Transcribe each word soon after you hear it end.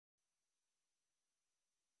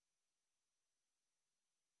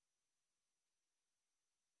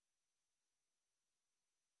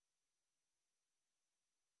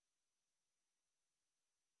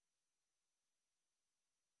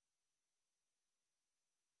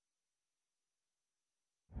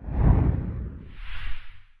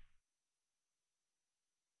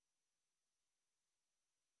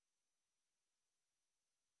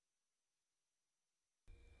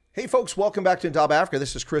Hey folks, welcome back to Indaba, Africa.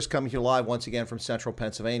 This is Chris coming here live once again from central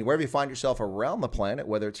Pennsylvania. Wherever you find yourself around the planet,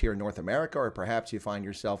 whether it's here in North America or perhaps you find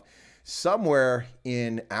yourself somewhere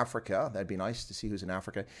in Africa, that'd be nice to see who's in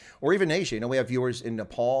Africa, or even Asia. You know, we have viewers in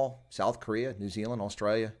Nepal, South Korea, New Zealand,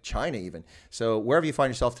 Australia, China even. So wherever you find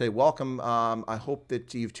yourself today, welcome. I hope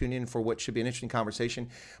that you've tuned in for what should be an interesting conversation.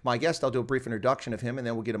 My guest, I'll do a brief introduction of him and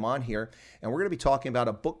then we'll get him on here. And we're going to be talking about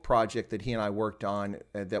a book project that he and I worked on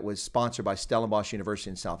that was sponsored by Stellenbosch University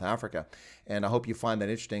in South Africa. And I hope you find that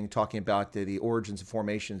interesting, talking about the origins and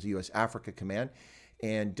formations of the US Africa Command.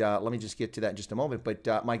 And let me just get to that in just a moment.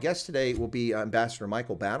 But my guest today will be Ambassador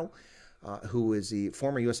Michael Battle, who is the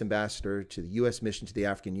former U.S. ambassador to the U.S. mission to the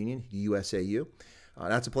African Union, the USAU.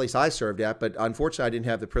 That's a place I served at, but unfortunately I didn't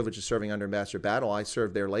have the privilege of serving under Ambassador Battle. I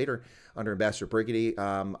served there later under Ambassador Brigady.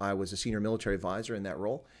 I was a senior military advisor in that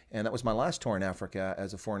role, and that was my last tour in Africa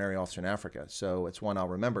as a foreign area officer in Africa, so it's one I'll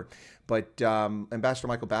remember. But Ambassador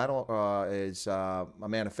Michael Battle is a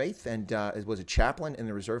man of faith and was a chaplain in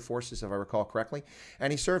the reserve forces, if I recall correctly,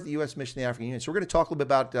 and he served the U.S. mission to the African Union. So we're going to talk a little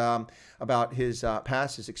bit about his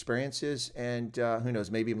past, his experiences, and who knows,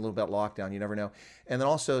 maybe even a little bit about lockdown, you never know. And then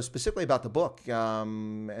also specifically about the book,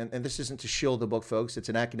 and this isn't to shield the book, folks. It's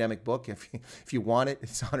an academic book. If you want it,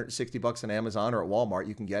 it's $160 on Amazon or at Walmart.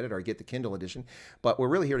 You can get it or get the Kindle edition. But we're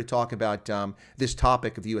really here to talk about this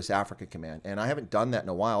topic of the US Africa Command. And I haven't done that in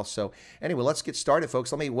a while. So anyway, let's get started,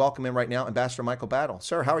 folks. Let me welcome in right now Ambassador Michael Battle.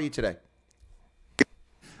 Sir, how are you today?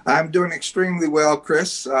 I'm doing extremely well,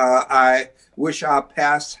 Chris. I wish our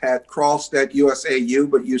paths had crossed at USAU,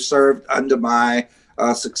 but you served under my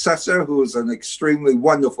successor, who is an extremely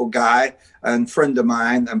wonderful guy and friend of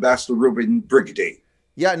mine, Ambassador Ruben Brigady.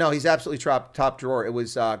 Yeah, no, he's absolutely top drawer. It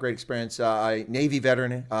was a great experience. Navy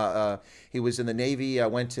veteran. He was in the Navy,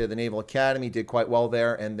 went to the Naval Academy, did quite well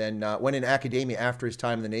there, and then went in academia after his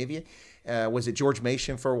time in the Navy. Was at George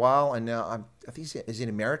Mason for a while, and now I think is he an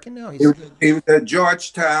American now? He was at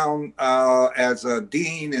Georgetown as a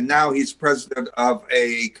dean, and now he's president of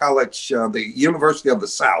a college, the University of the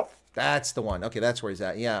South. That's the one. Okay, that's where he's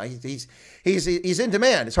at. Yeah, he's in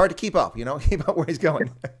demand. It's hard to keep up, keep up where he's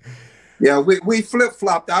going. Yeah, we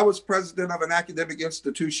flip-flopped. I was president of an academic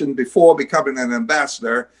institution before becoming an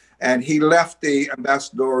ambassador, and he left the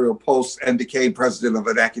ambassadorial post and became president of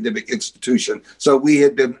an academic institution. So we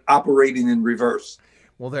had been operating in reverse.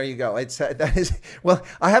 Well, there you go. Well,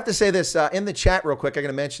 I have to say this in the chat real quick. I'm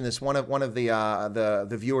going to mention this. One of the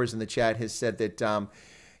viewers in the chat has said that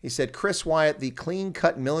he said, Chris Wyatt, the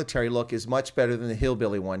clean-cut military look is much better than the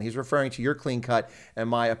hillbilly one. He's referring to your clean cut and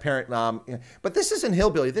my apparent, but this isn't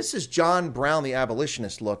hillbilly. This is John Brown, the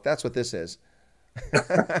abolitionist look. That's what this is.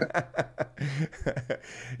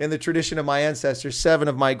 In the tradition of my ancestors, 7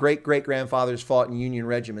 of my great-great-grandfathers fought in Union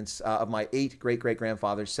regiments. Of my 8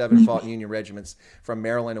 great-great-grandfathers, 7 fought in Union regiments from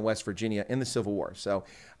Maryland and West Virginia in the Civil War. So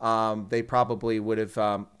they probably would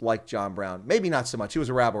have liked John Brown. Maybe not so much. He was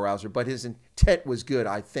a rabble-rouser, but his intent was good,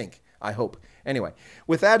 I think. I hope. Anyway,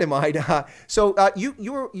 with that in mind, so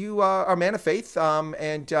you are a man of faith,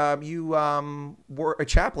 and you were a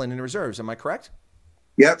chaplain in the reserves. Am I correct?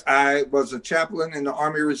 Yes, I was a chaplain in the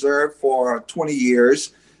Army Reserve for 20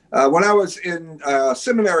 years. When I was in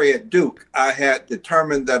seminary at Duke, I had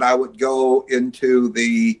determined that I would go into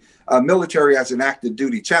the military as an active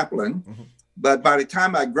duty chaplain. Mm-hmm. But by the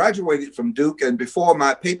time I graduated from Duke and before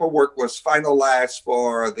my paperwork was finalized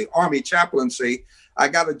for the Army chaplaincy, I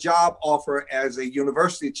got a job offer as a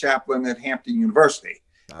university chaplain at Hampton University.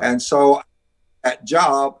 And so that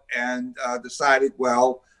job and decided,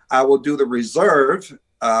 well, I will do the reserve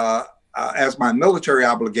as my military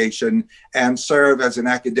obligation and serve as an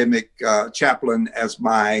academic chaplain as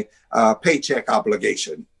my paycheck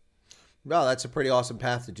obligation. Well, that's a pretty awesome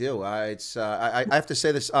path to do. I have to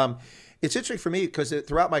say this. It's interesting for me because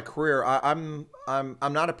throughout my career, I'm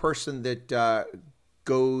not a person that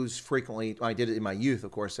goes frequently. I did it in my youth, of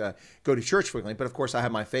course, go to church frequently, but of course I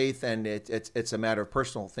have my faith and it's a matter of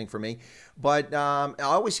personal thing for me. But I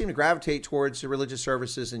always seem to gravitate towards the religious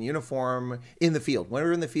services and uniform in the field. When we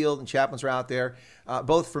were in the field and chaplains were out there,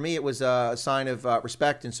 both for me, it was a sign of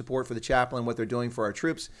respect and support for the chaplain, what they're doing for our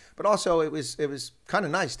troops. But also it was kind of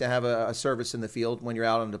nice to have a service in the field when you're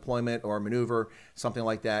out on deployment or maneuver, something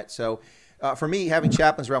like that. So for me, having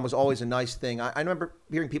chaplains around was always a nice thing. I remember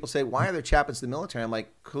hearing people say, why are there chaplains in the military? I'm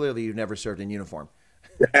like, clearly you've never served in uniform.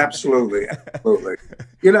 Absolutely. Absolutely.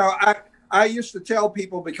 You know, I used to tell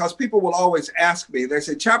people, because people will always ask me, they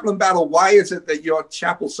say, Chaplain Battle, why is it that your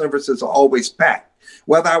chapel services are always packed?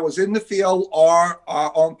 Whether I was in the field or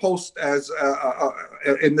on post as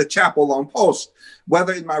in the chapel on post,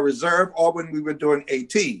 whether in my reserve or when we were doing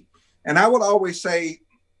AT. And I would always say,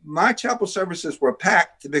 my chapel services were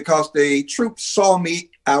packed because the troops saw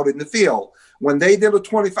me out in the field. When they did a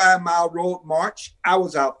 25-mile road march, I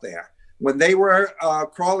was out there. When they were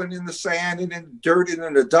crawling in the sand and in the dirt and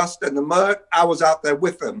in the dust and the mud, I was out there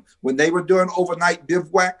with them. When they were doing overnight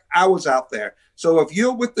bivouac, I was out there. So if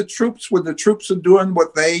you're with the troops, when the troops are doing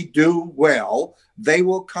what they do well, they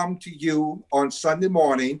will come to you on Sunday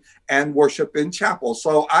morning and worship in chapel.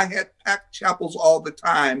 So I had packed chapels all the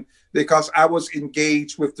time because I was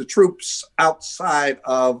engaged with the troops outside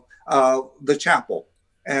of the chapel.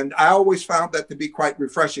 And I always found that to be quite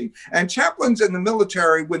refreshing. And chaplains in the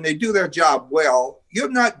military, when they do their job well,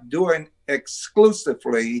 you're not doing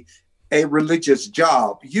exclusively a religious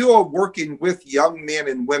job. You are working with young men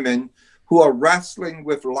and women who are wrestling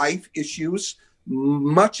with life issues,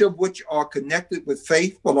 much of which are connected with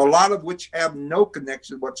faith, but a lot of which have no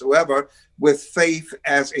connection whatsoever with faith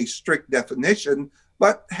as a strict definition,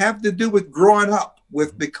 but have to do with growing up,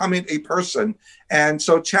 with becoming a person. And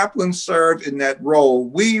so chaplains served in that role.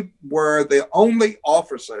 We were the only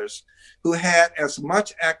officers who had as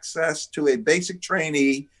much access to a basic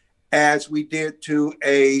trainee as we did to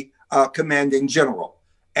a commanding general.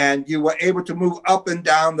 And you were able to move up and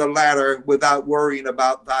down the ladder without worrying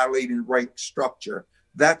about violating rank structure.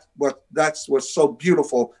 That's what's so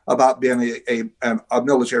beautiful about being a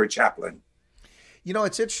military chaplain. You know,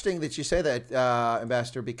 it's interesting that you say that,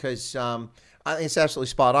 Ambassador, because I think it's absolutely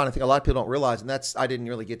spot on. I think a lot of people don't realize, and I didn't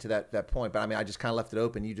really get to that point, but I mean, I just kind of left it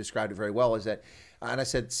open. You described it very well, is that, and I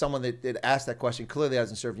said someone that asked that question clearly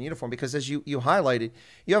hasn't served in uniform, because as you highlighted,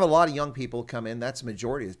 you have a lot of young people come in. That's the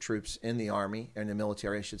majority of the troops in the Army, or in the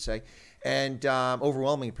military, I should say. And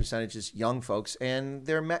overwhelming percentages young folks, and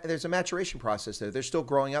there's a maturation process there. They're still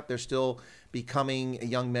growing up. They're still becoming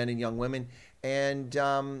young men and young women. And,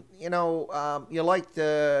 you like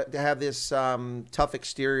to have this tough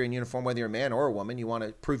exterior in uniform, whether you're a man or a woman. You want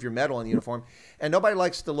to prove your mettle in uniform. And nobody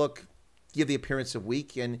likes to give the appearance of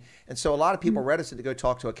weak. And so a lot of people are reticent to go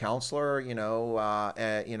talk to a counselor,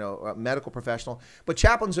 a medical professional. But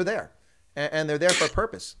chaplains are there, and they're there for a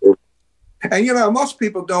purpose. And, most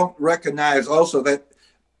people don't recognize also that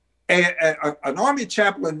an Army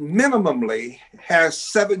chaplain minimally has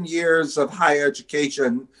 7 years of higher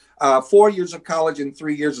education, 4 years of college and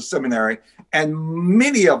 3 years of seminary. And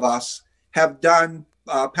many of us have done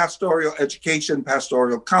pastoral education,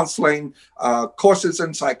 pastoral counseling, courses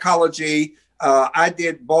in psychology. I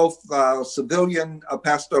did both civilian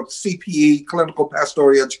pastoral CPE, clinical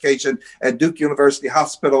pastoral education at Duke University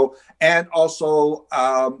Hospital, and also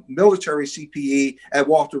military CPE at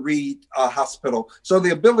Walter Reed Hospital. So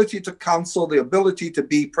the ability to counsel, the ability to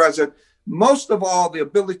be present, most of all, the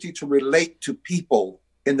ability to relate to people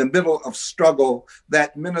in the middle of struggle,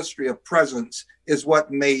 that ministry of presence is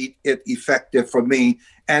what made it effective for me.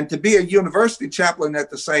 And to be a university chaplain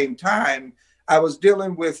at the same time, I was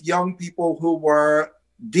dealing with young people who were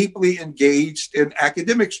deeply engaged in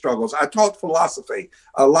academic struggles. I taught philosophy.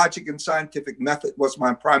 Logic and scientific method was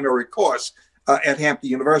my primary course at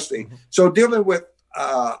Hampton University. Mm-hmm. So dealing with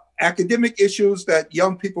academic issues that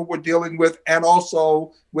young people were dealing with, and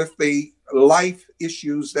also with the life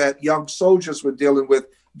issues that young soldiers were dealing with,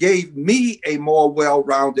 gave me a more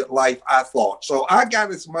well-rounded life, I thought. So I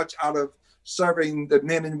got as much out of serving the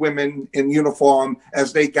men and women in uniform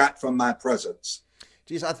as they got from my presence.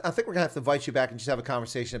 Geez, I think we're going to have to invite you back and just have a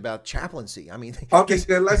conversation about chaplaincy. I mean, okay,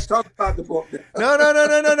 then let's talk about the book. No.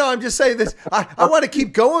 I'm just saying this. I want to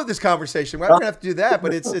keep going with this conversation. We're going to have to do that,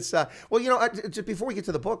 but it's just before we get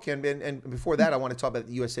to the book, and before that, I want to talk about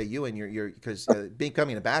the USAU and your because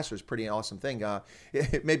becoming an ambassador is a pretty awesome thing.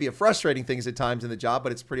 It may be a frustrating thing at times in the job,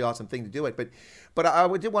 but it's a pretty awesome thing to do it. But I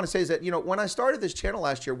did want to say is that, when I started this channel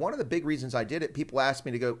last year, one of the big reasons I did it, people asked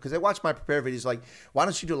me to go, because they watched my prepare videos, like, why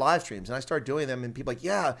don't you do live streams? And I started doing them, and people like,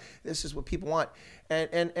 yeah, this is what people want.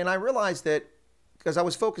 And I realized that, because I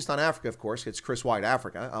was focused on Africa, of course, it's Chris Wyatt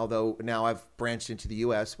Africa, although now I've branched into the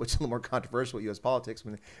U.S., which is a little more controversial with U.S. politics.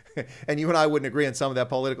 And you and I wouldn't agree on some of that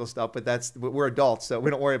political stuff, but we're adults, so we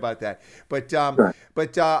don't worry about that. But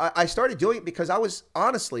I started doing it because I was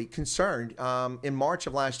honestly concerned in March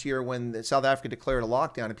of last year when South Africa declared a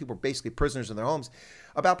lockdown and people were basically prisoners in their homes,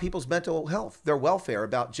 about people's mental health, their welfare,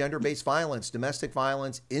 about gender-based violence, domestic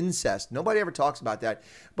violence, incest. Nobody ever talks about that.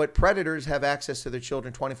 But predators have access to their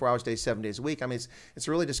children 24 hours a day, 7 days a week. I mean, it's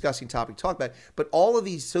a really disgusting topic to talk about. But all of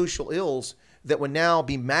these social ills that would now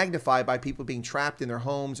be magnified by people being trapped in their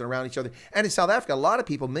homes and around each other. And in South Africa, a lot of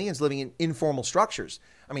people, millions living in informal structures.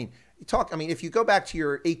 I mean, if you go back to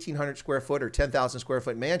your 1,800 square foot or 10,000 square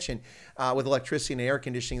foot mansion with electricity and air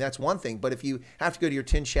conditioning, that's one thing. But if you have to go to your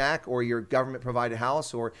tin shack or your government provided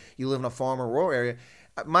house, or you live in a farm or rural area,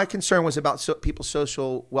 my concern was about people's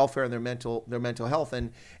social welfare and their mental health,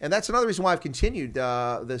 and that's another reason why I've continued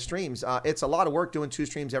the streams. It's a lot of work doing 2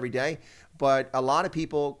 streams every day, but a lot of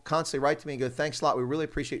people constantly write to me and go, "Thanks a lot. We really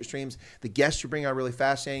appreciate your streams. The guests you bring are really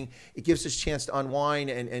fascinating. It gives us a chance to unwind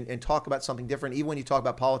and talk about something different. Even when you talk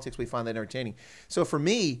about politics, we find that entertaining." So for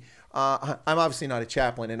me, I'm obviously not a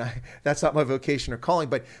chaplain, and that's not my vocation or calling,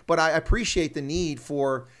 but I appreciate the need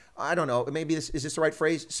for, I don't know, maybe is this the right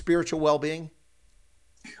phrase? Spiritual well-being?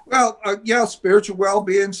 Well, yeah, spiritual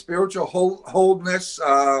well-being, spiritual wholeness,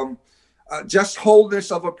 just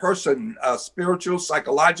wholeness of a person, spiritual,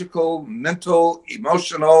 psychological, mental,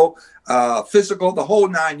 emotional, physical, the whole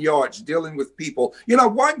 9 yards, dealing with people. You know,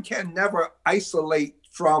 one can never isolate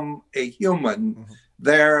from a human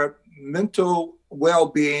their mental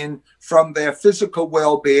well-being from their physical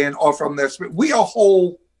well-being or from their spirit. We are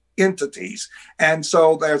whole entities. And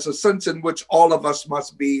so there's a sense in which all of us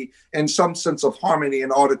must be in some sense of harmony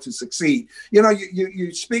in order to succeed. You know,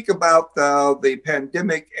 you speak about the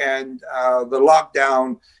pandemic and the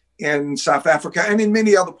lockdown in South Africa and in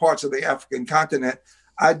many other parts of the African continent.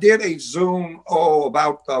 I did a Zoom,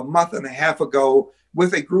 about a month and a half ago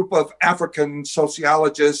with a group of African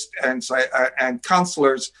sociologists and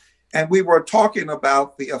counselors. And we were talking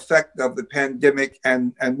about the effect of the pandemic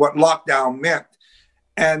and what lockdown meant.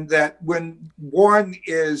 And that when one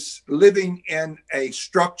is living in a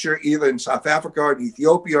structure, either in South Africa or in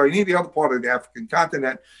Ethiopia or in any other part of the African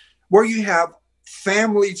continent, where you have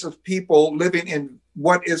families of people living in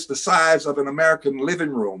what is the size of an American living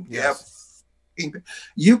room, yes,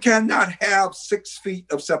 you cannot have 6 feet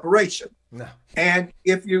of separation. No. And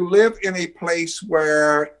if you live in a place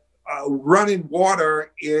where running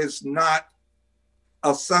water is not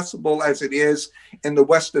accessible as it is in the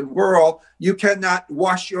Western world, you cannot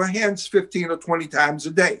wash your hands 15 or 20 times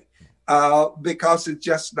a day because it's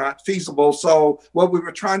just not feasible. So what we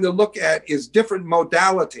were trying to look at is different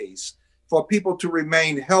modalities for people to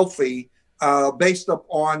remain healthy based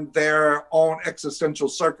upon their own existential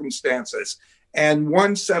circumstances. And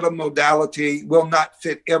one set of modality will not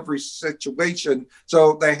fit every situation.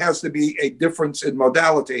 So there has to be a difference in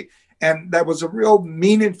modality. And that was a real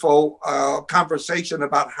meaningful conversation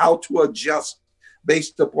about how to adjust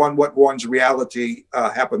based upon what one's reality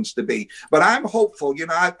happens to be. But I'm hopeful. You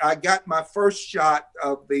know, I got my first shot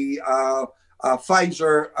of the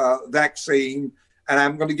Pfizer vaccine, and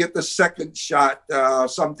I'm going to get the second shot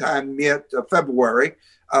sometime mid-February.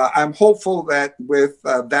 I'm hopeful that with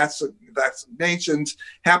vaccinations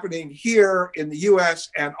happening here in the U.S.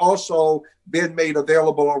 and also being made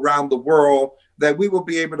available around the world, that we will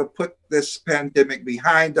be able to put this pandemic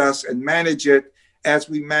behind us and manage it as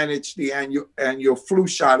we manage the annual flu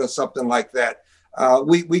shot or something like that.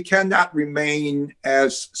 We cannot remain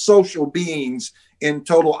as social beings in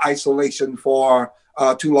total isolation for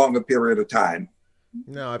too long a period of time.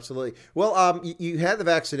 No, absolutely. Well, you had the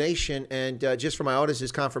vaccination, and just for my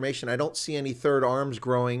audience's confirmation, I don't see any third arms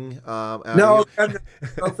growing. No,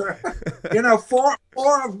 you know, four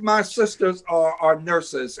of my sisters are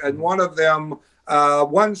nurses, and one of them,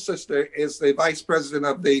 one sister is the vice president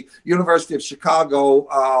of the University of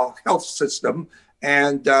Chicago health system.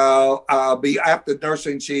 And after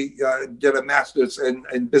nursing, she did a master's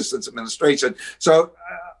in business administration. So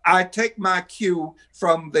I take my cue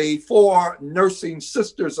from the 4 nursing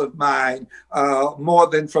sisters of mine more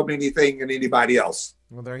than from anything and anybody else.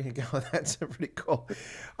 Well, there you go. That's pretty cool.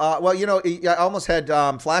 Well, you know, I almost had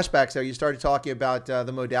flashbacks there. You started talking about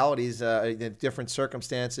the modalities, the different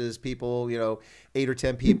circumstances, people, you know, 8 or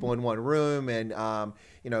 10 people in one room, and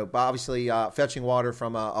you know, obviously fetching water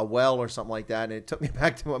from a well or something like that. And it took me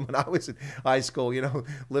back to when I was in high school, you know,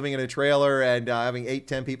 living in a trailer and having 8,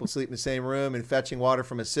 10 people sleep in the same room and fetching water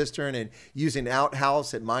from a cistern and using an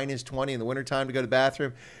outhouse at -20 in the wintertime to go to the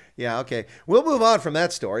bathroom. Yeah, okay. We'll move on from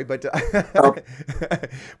that story, but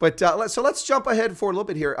so let's jump ahead for a little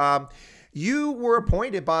bit here. You were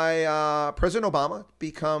appointed by President Obama to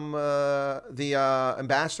become the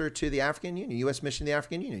ambassador to the African Union, U.S. mission to the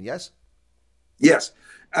African Union, yes? Yes.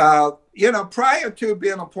 You know, prior to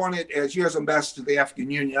being appointed as U.S. ambassador to the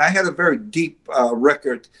African Union, I had a very deep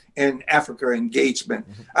record in Africa engagement.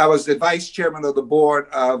 Mm-hmm. I was the vice chairman of the board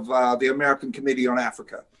of the American Committee on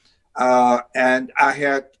Africa. And I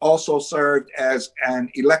had also served as an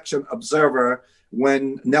election observer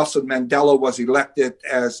when Nelson Mandela was elected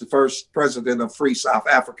as the first president of Free South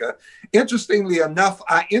Africa. Interestingly enough,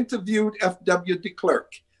 I interviewed F.W. de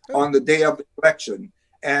Klerk on the day of the election.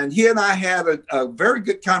 And he and I had a very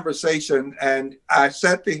good conversation. And I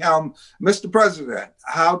said to him, Mr. President,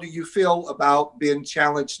 how do you feel about being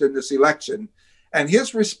challenged in this election? And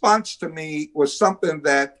his response to me was something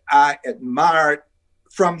that I admired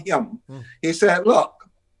from him. He said, look,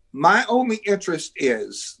 my only interest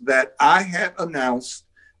is that I had announced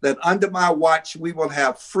that under my watch, we will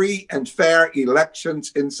have free and fair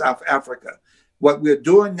elections in South Africa. What we're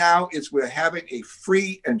doing now is we're having a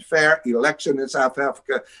free and fair election in South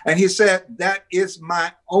Africa. And he said, that is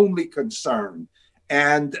my only concern.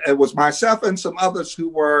 And it was myself and some others who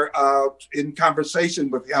were in conversation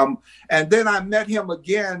with him. And then I met him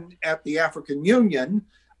again at the African Union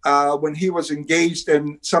when he was engaged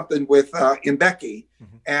in something with Mbeki.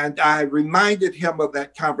 And I reminded him of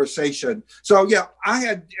that conversation. So yeah,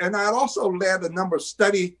 I also led a number of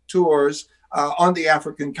study tours on the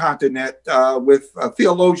African continent with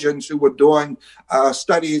theologians who were doing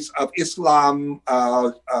studies of Islam,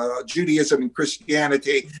 Judaism, and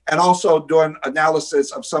Christianity, and also doing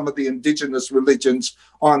analysis of some of the indigenous religions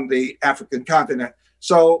on the African continent.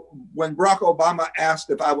 So when Barack Obama asked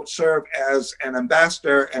if I would serve as an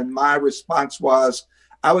ambassador, and my response was,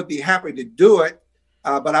 I would be happy to do it,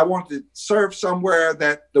 but I want to serve somewhere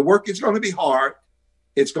that the work is going to be hard,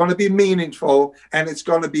 it's going to be meaningful, and it's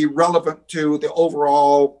going to be relevant to the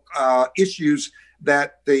overall issues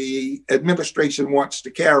that the administration wants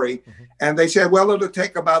to carry. And they said, well, it'll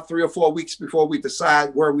take about 3 or 4 weeks before we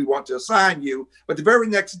decide where we want to assign you. But the very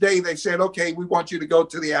next day they said, okay, we want you to go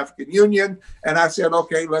to the African Union. And I said,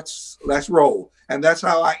 okay, let's roll. And that's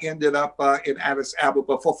how I ended up in Addis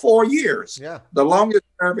Ababa for 4 years. Yeah. The longest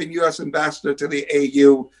serving U.S. ambassador to the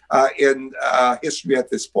AU in history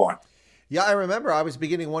at this point. Yeah, I remember. I was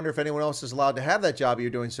beginning to wonder if anyone else is allowed to have that job.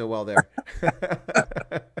 You're doing so well there.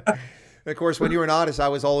 And of course, when you were in Addis, I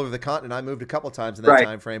was all over the continent. I moved a couple of times in that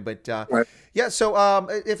time frame. But yeah, so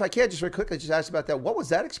if I can just very quickly just ask about that, what was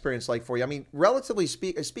that experience like for you? I mean, relatively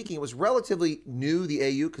speaking, it was relatively new, the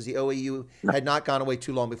AU, because the OAU had not gone away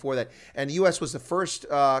too long before that. And the U.S. was the first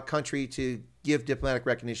country to give diplomatic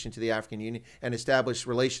recognition to the African Union and establish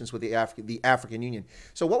relations with the African Union.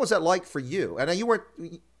 So what was that like for you? And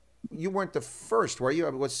you weren't the first, were you?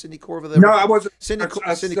 Was Cindy Corva there? No, I wasn't. Cindy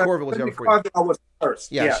Corva was there before you. I was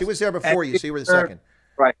first. Yeah, yes. She was there before you, so you were the second.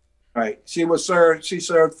 Right. She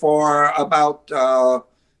served for about a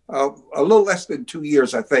little less than 2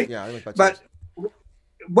 years, I think. Yeah, I think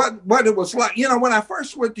but what it was like, when I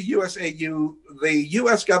first went to USAU, the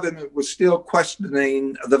U.S. government was still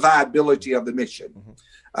questioning the viability of the mission,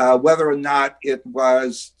 whether or not it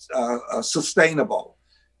was sustainable.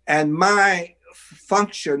 And my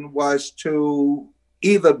function was to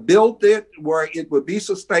either build it where it would be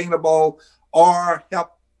sustainable or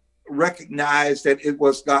help recognize that it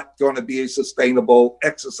was not going to be a sustainable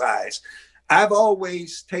exercise. I've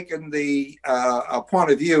always taken the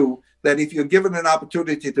point of view that if you're given an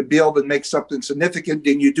opportunity to build and make something significant,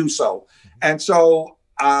 then you do so. And so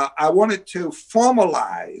I wanted to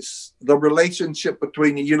formalize the relationship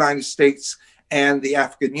between the United States and the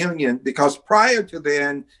African Union, because prior to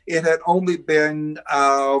then, it had only been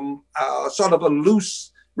sort of a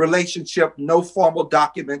loose relationship. No formal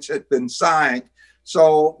documents had been signed.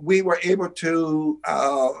 So we were able to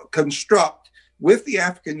construct, with the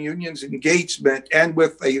African Union's engagement and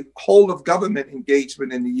with a whole of government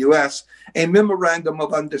engagement in the U.S., a memorandum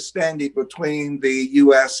of understanding between the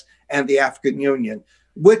U.S. and the African Union,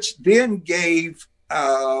 which then gave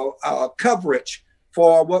coverage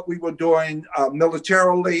for what we were doing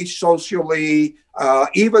militarily, socially,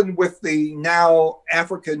 even with the now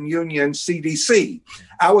African Union CDC.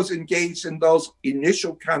 I was engaged in those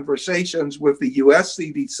initial conversations with the US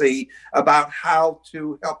CDC about how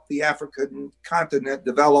to help the African continent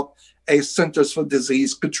develop a Centers for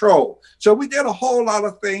Disease Control. So we did a whole lot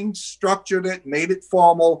of things, structured it, made it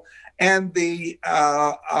formal, and the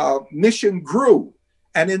mission grew.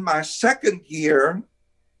 And in my second year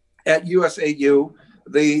at USAU,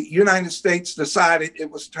 the United States decided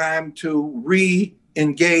it was time to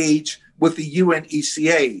re-engage with the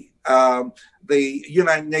UNECA, the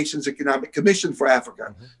United Nations Economic Commission for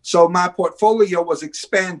Africa. So my portfolio was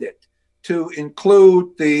expanded to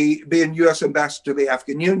include being U.S. ambassador to the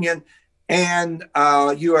African Union and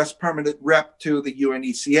U.S. permanent rep to the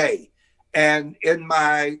UNECA. And in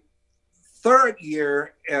my third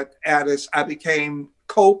year at Addis, I became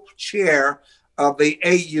co-chair of the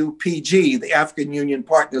AUPG, the African Union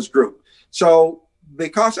Partners Group. So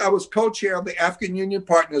because I was co-chair of the African Union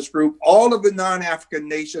Partners Group, all of the non-African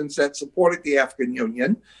nations that supported the African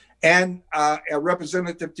Union, and a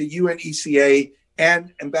representative to UNECA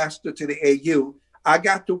and ambassador to the AU, I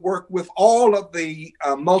got to work with all of the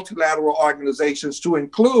multilateral organizations, to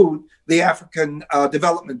include the African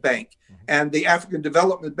Development Bank. And the African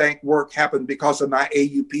Development Bank work happened because of my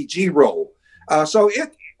AUPG role. So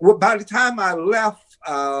by the time I left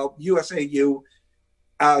USAU,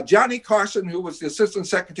 Johnny Carson, who was the Assistant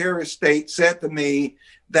Secretary of State, said to me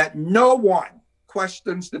that no one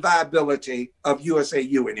questions the viability of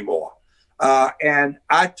USAU anymore. And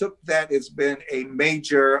I took that as been a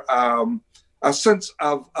major a sense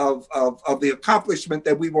of the accomplishment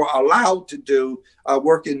that we were allowed to do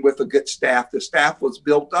working with a good staff. The staff was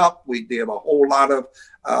built up. We did a whole lot of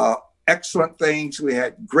excellent things. We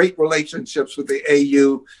had great relationships with the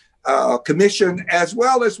AU Commission, as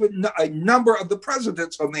well as with a number of the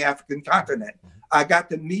presidents on the African continent. I got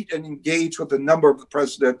to meet and engage with a number of the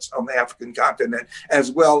presidents on the African continent,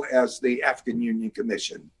 as well as the African Union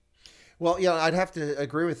Commission. Well, yeah, I'd have to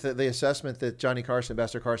agree with the assessment that Johnny Carson,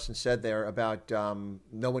 Ambassador Carson, said there about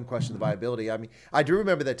no one questioned the viability. I mean, I do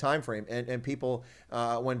remember that time frame, and people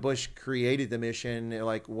when Bush created the mission,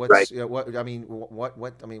 like, what's Right. what? I mean,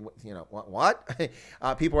 what? I mean, you know, what?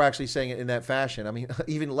 People were actually saying it in that fashion. I mean,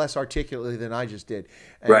 even less articulately than I just did.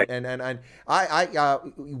 And, Right. And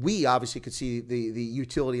we obviously could see the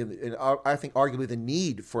utility and I think arguably the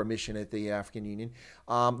need for a mission at the African Union.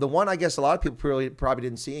 The one I guess a lot of people probably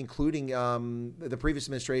didn't see, including the previous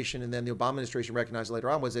administration and then the Obama administration recognized later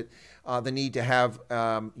on, was that the need to have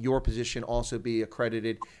your position also be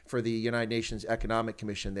accredited for the United Nations Economic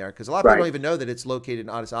Commission there, because a lot of people don't even know that it's located in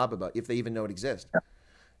Addis Ababa, if they even know it exists.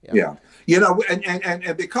 Yeah. You know,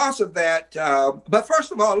 and because of that, but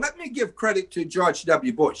first of all, let me give credit to George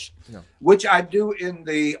W. Bush, which I do in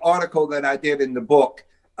the article that I did in the book.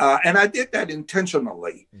 And I did that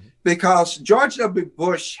intentionally because George W.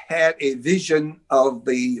 Bush had a vision of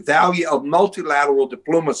the value of multilateral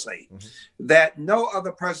diplomacy that no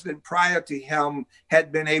other president prior to him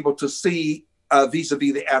had been able to see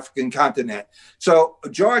vis-a-vis the African continent. So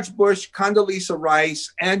George Bush, Condoleezza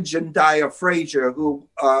Rice, and Jendaya Frazier, who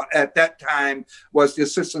at that time was the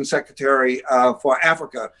Assistant Secretary for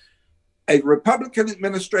Africa, a Republican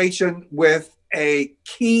administration with a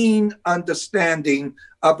keen understanding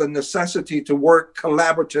of the necessity to work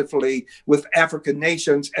collaboratively with African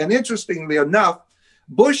nations. And interestingly enough,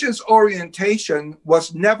 Bush's orientation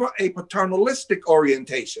was never a paternalistic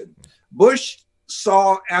orientation. Bush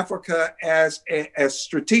saw Africa as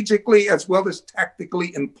strategically as well as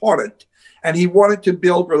tactically important. And he wanted to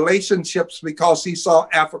build relationships because he saw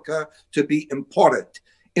Africa to be important.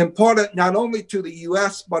 Important not only to the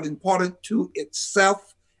US, but important to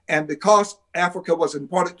itself. And because Africa was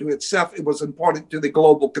important to itself, it was important to the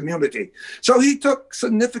global community. So he took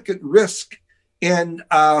significant risk in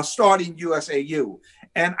starting USAU.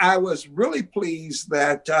 And I was really pleased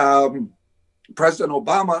that President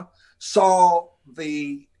Obama saw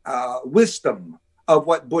the wisdom of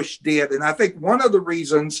what Bush did. And I think one of the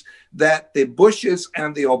reasons that the Bushes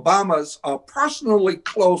and the Obamas are personally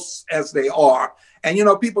close as they are, and, you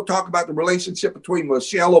know, people talk about the relationship between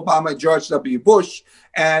Michelle Obama and George W. Bush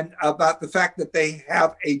and about the fact that they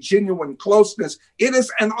have a genuine closeness. It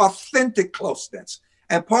is an authentic closeness.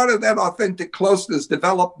 And part of that authentic closeness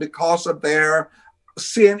developed because of their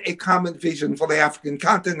seeing a common vision for the African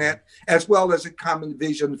continent, as well as a common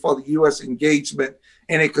vision for the U.S. engagement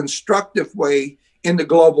in a constructive way in the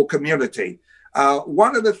global community.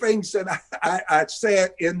 One of the things that I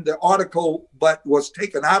said in the article, but was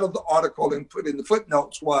taken out of the article and put in the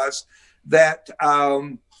footnotes, was that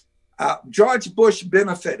George Bush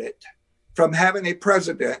benefited from having a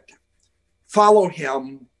president follow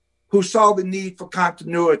him who saw the need for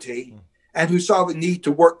continuity and who saw the need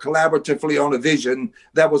to work collaboratively on a vision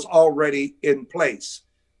that was already in place.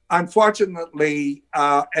 Unfortunately,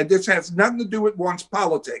 and this has nothing to do with one's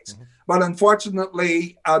politics, but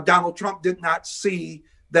unfortunately, Donald Trump did not see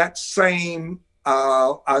that same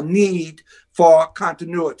need for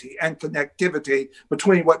continuity and connectivity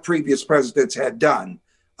between what previous presidents had done.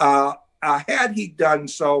 Had he done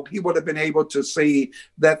so, he would have been able to see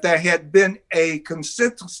that there had been a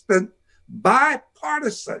consistent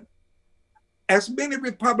bipartisan, as many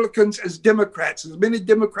Republicans as Democrats, as many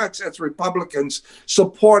Democrats as Republicans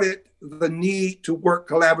supported the need to work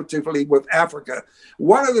collaboratively with Africa.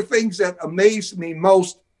 One of the things that amazed me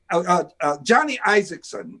most, Johnny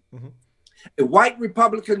Isaacson, a white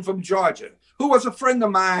Republican from Georgia, who was a friend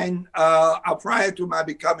of mine prior to my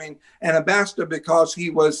becoming an ambassador because he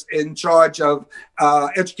was in charge of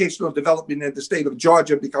educational development in the state of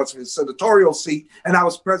Georgia because of his senatorial seat, and I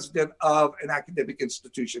was president of an academic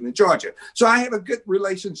institution in Georgia. So I had a good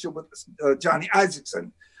relationship with Johnny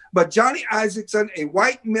Isaacson. But Johnny Isaacson, a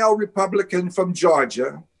white male Republican from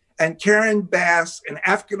Georgia, and Karen Bass, an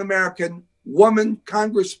African-American woman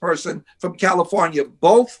congressperson from California,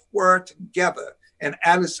 both were together in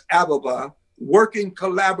Addis Ababa, working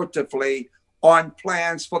collaboratively on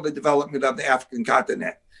plans for the development of the African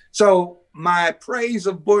continent. So my praise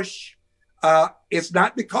of Bush It's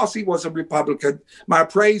not because he was a Republican. My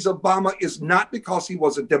praise of Obama is not because he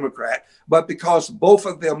was a Democrat, but because both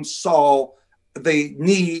of them saw the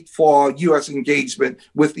need for U.S. engagement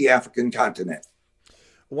with the African continent.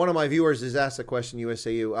 One of my viewers has asked the question,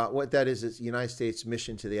 USAU, what that is United States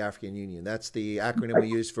mission to the African Union. That's the acronym we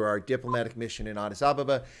use for our diplomatic mission in Addis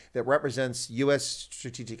Ababa that represents U.S.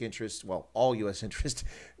 strategic interests, well, all U.S. interests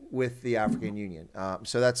with the African Union.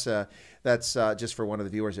 So that's just for one of the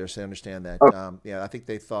viewers there, so I understand that. Yeah, I think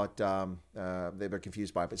they thought they were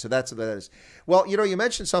confused by it. But so that's what that is. Well, you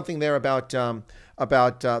mentioned something there about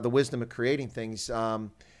the wisdom of creating things.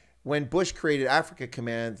 When Bush created Africa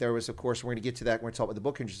Command, there was, of course, we're going to get to that when we're talking about the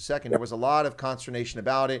book in just a second. There was a lot of consternation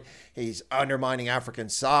about it. He's undermining African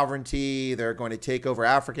sovereignty. They're going to take over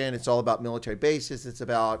Africa, and it's all about military bases. It's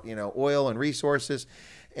about, oil and resources.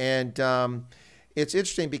 And it's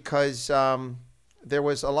interesting because there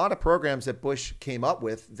was a lot of programs that Bush came up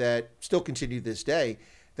with that still continue to this day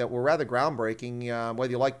that were rather groundbreaking,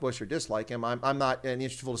 whether you like Bush or dislike him. I'm not, in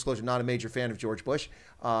full disclosure, not a major fan of George Bush,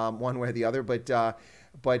 one way or the other, but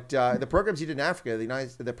the programs he did in Africa,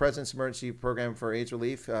 the President's Emergency Program for AIDS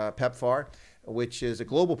Relief, PEPFAR, which is a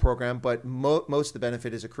global program, but most of the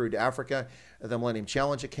benefit is accrued to Africa, the Millennium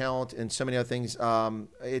Challenge account, and so many other things.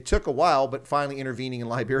 It took a while, but finally intervening in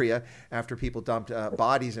Liberia after people dumped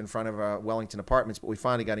bodies in front of Wellington apartments, but we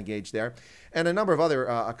finally got engaged there. And a number of other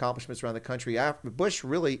accomplishments around the country. Bush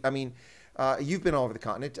really, you've been all over the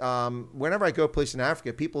continent. Whenever I go places in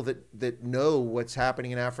Africa, people that know what's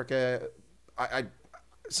happening in Africa,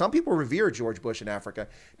 some people revere George Bush in Africa.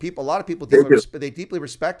 A lot of people they deeply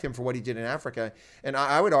respect him for what he did in Africa, and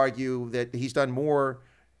I would argue that he's done more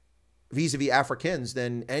vis-a-vis Africans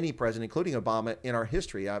than any president, including Obama, in our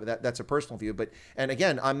history. That's a personal view, and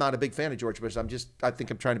again, I'm not a big fan of George Bush. I think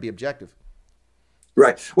I'm trying to be objective.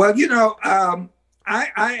 Right. Well, I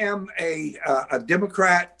am a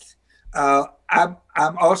Democrat. I'm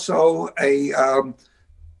also a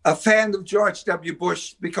fan of George W.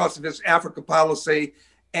 Bush because of his Africa policy.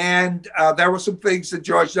 And there were some things that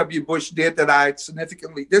George W. Bush did that I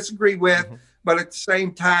significantly disagree with. Mm-hmm. But at the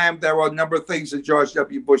same time, there were a number of things that George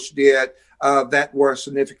W. Bush did that were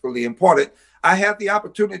significantly important. I had the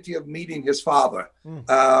opportunity of meeting his father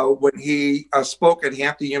when he spoke at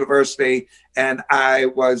Hampton University, and I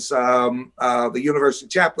was the university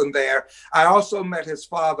chaplain there. I also met his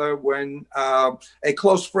father when a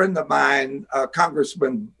close friend of mine,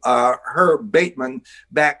 Congressman Herb Bateman,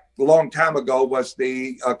 back a long time ago, was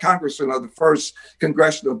the congressman of the 1st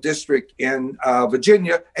Congressional District in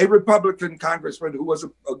Virginia, a Republican congressman who was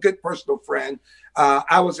a good personal friend.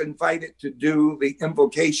 I was invited to do the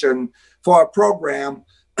invocation for a program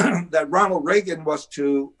that Ronald Reagan was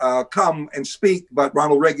to come and speak, but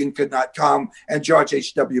Ronald Reagan could not come, and George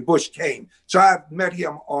H.W. Bush came. So I've met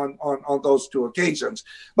him on those two occasions.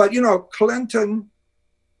 But, Clinton,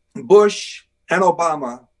 Bush, and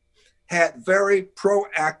Obama had very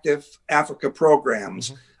proactive Africa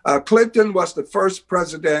programs. Mm-hmm. Clinton was the first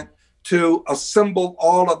president to assemble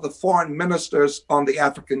all of the foreign ministers on the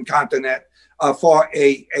African continent for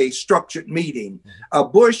a structured meeting.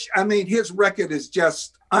 Bush, his record is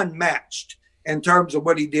just unmatched in terms of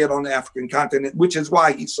what he did on the African continent, which is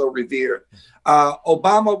why he's so revered.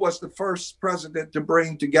 Obama was the first president to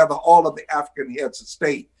bring together all of the African heads of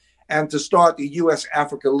state and to start the US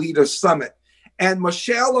Africa Leaders Summit. And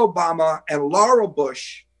Michelle Obama and Laura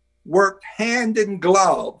Bush worked hand in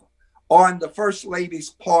glove on the First Lady's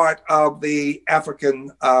part of the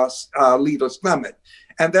African Leaders Summit.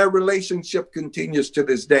 And their relationship continues to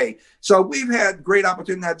this day. So we've had great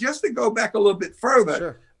opportunity. Now, just to go back a little bit further,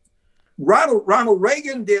 sure. Ronald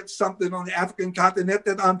Reagan did something on the African continent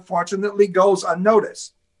that unfortunately goes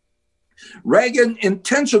unnoticed. Reagan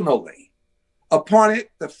intentionally appointed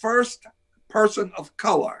the first person of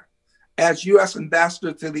color as U.S.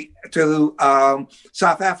 ambassador to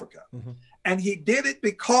South Africa. Mm-hmm. And he did it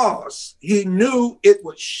because he knew it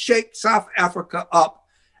would shake South Africa up.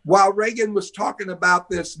 While Reagan was talking about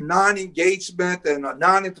this non-engagement and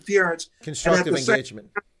non-interference, constructive engagement,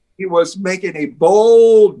 he was making a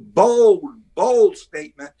bold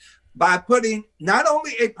statement by putting not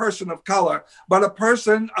only a person of color, but a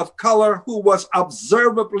person of color who was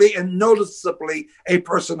observably and noticeably a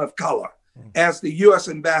person of color as the U.S.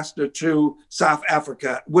 ambassador to South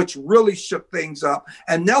Africa, which really shook things up.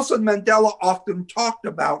 And Nelson Mandela often talked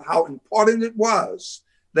about how important it was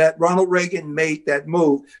that Ronald Reagan made that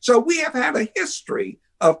move. So we have had a history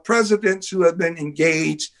of presidents who have been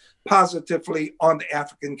engaged positively on the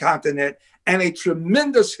African continent, and a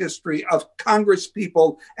tremendous history of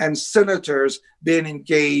congresspeople and senators being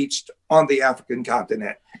engaged on the African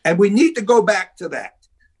continent. And we need to go back to that.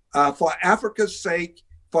 for Africa's sake,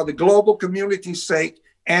 for the global community's sake,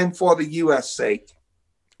 and for the U.S. sake.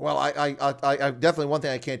 Well, I definitely, one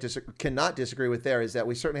thing I cannot disagree with there is that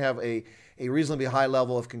we certainly have a reasonably high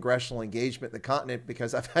level of congressional engagement in the continent,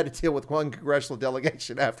 because I've had to deal with one congressional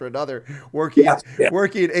delegation after another working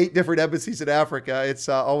in 8 different embassies in Africa. It's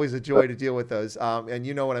always a joy to deal with those. And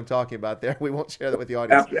you know what I'm talking about there. We won't share that with the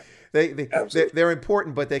audience. They're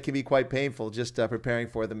important, but they can be quite painful just preparing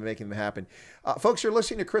for them and making them happen. Folks, you're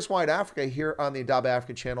listening to Chris Wyatt Africa here on the Indaba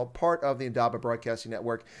Africa channel, part of the Indaba Broadcasting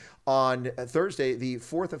Network, on Thursday, the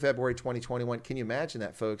 4th of February, 2021. Can you imagine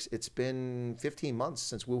that, folks? It's been 15 months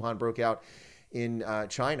since Wuhan broke out in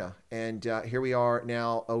China. And here we are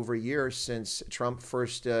now, over a year since Trump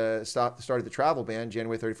first started the travel ban,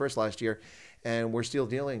 January 31st last year. And we're still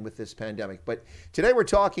dealing with this pandemic. But today we're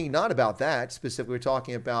talking not about that specifically. We're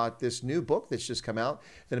talking about this new book that's just come out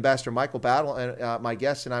that Ambassador Michael Battle and my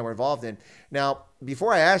guests and I were involved in. Now,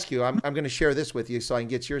 before I ask you, I'm going to share this with you so I can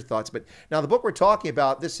get your thoughts. But now the book we're talking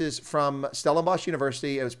about, this is from Stellenbosch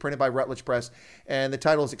University. It was printed by Routledge Press. And the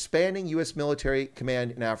title is Expanding U.S. Military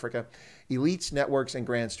Command in Africa, Elites, Networks, and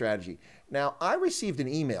Grand Strategy. Now, I received an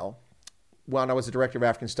email when I was the Director of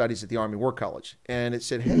African Studies at the Army War College. And it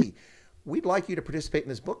said, hey, we'd like you to participate in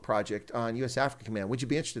this book project on U.S. Africa Command. Would you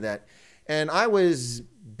be interested in that? And I was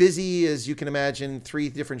busy, as you can imagine, 3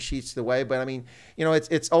 different sheets the way. But I mean, you know,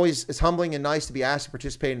 it's humbling and nice to be asked to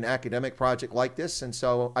participate in an academic project like this. And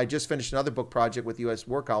so I just finished another book project with U.S.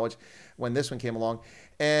 War College when this one came along.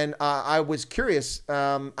 And I was curious.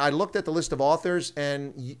 I looked at the list of authors,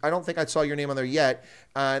 and I don't think I saw your name on there yet.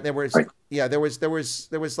 There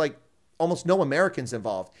was like almost no Americans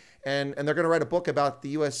involved. And they're going to write a book about the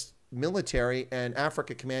U.S. military and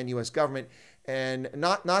Africa Command, U.S. government. And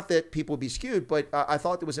not that people would be skewed, but I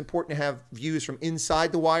thought it was important to have views from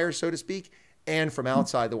inside the wire, so to speak, and from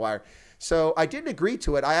outside the wire. So I didn't agree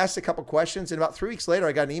to it. I asked a couple questions, and about 3 weeks later,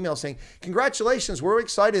 I got an email saying, congratulations, we're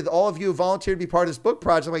excited. All of you volunteered to be part of this book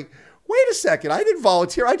project. I'm like, wait a second, I didn't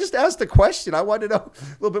volunteer. I just asked a question. I wanted to know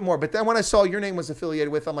a little bit more. But then when I saw your name was affiliated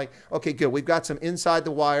with, I'm like, okay, good. We've got some inside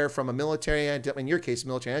the wire from a military and, in your case,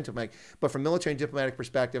 military and diplomatic, but from military and diplomatic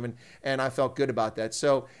perspective, and I felt good about that.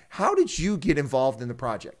 So how did you get involved in the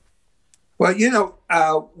project? Well, you know,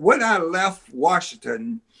 when I left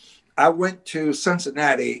Washington, I went to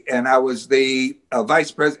Cincinnati, and I was the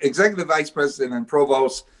executive vice president and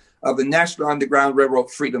provost of the National Underground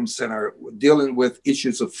Railroad Freedom Center, dealing with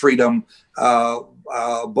issues of freedom,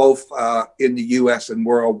 both in the U.S. and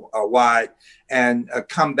worldwide, and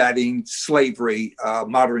combating slavery,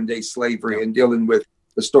 modern day slavery, and dealing with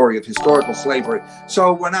the story of historical slavery.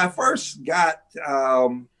 So when I first got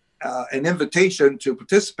an invitation to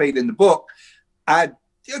participate in the book, I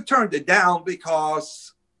turned it down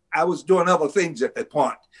because I was doing other things at that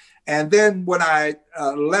point. And then when I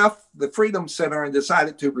left the Freedom Center and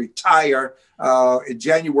decided to retire in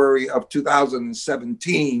January of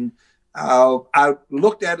 2017, I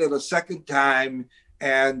looked at it a second time,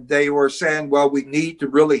 and they were saying, well, we need to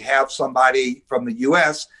really have somebody from the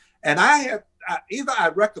U.S. And I had either I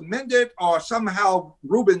recommended or somehow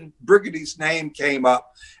Reuben Brigady's name came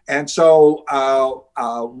up. And so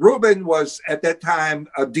Reuben was at that time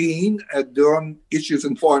a dean doing issues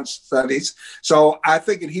in foreign studies. So I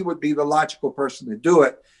figured he would be the logical person to do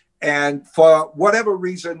it. And for whatever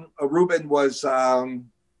reason, Reuben was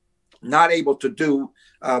not able to do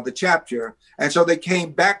the chapter. And so they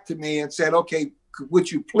came back to me and said, okay,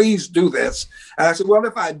 would you please do this? And I said, well,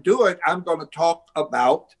 if I do it, I'm going to talk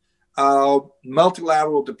about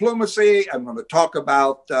multilateral diplomacy. I'm going to talk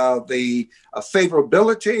about the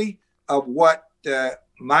favorability of what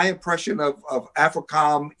my impression of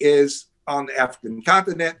AFRICOM is on the African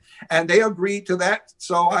continent. And they agreed to that.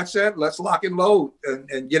 So I said, let's lock and load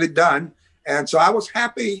and get it done. And so I was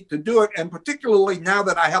happy to do it. And particularly now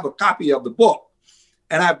that I have a copy of the book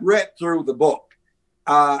and I've read through the book.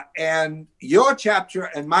 And your chapter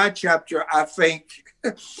and my chapter, I think,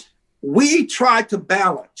 we try to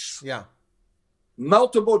balance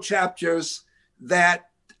multiple chapters that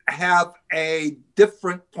have a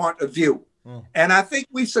different point of view. And I think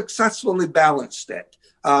we successfully balanced it.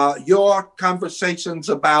 Your conversations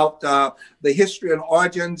about the history and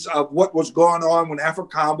origins of what was going on when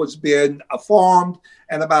AFRICOM was being formed,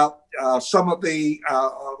 and about some of the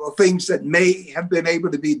things that may have been able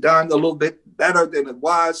to be done a little bit better than it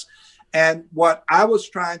was. And what I was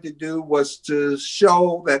trying to do was to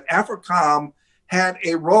show that AFRICOM had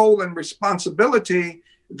a role and responsibility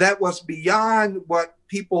that was beyond what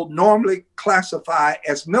people normally classify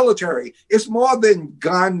as military. It's more than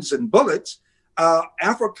guns and bullets.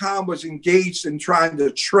 AFRICOM was engaged in trying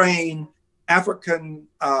to train African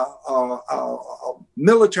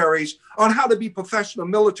militaries on how to be professional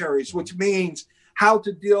militaries, which means how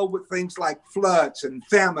to deal with things like floods and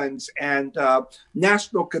famines and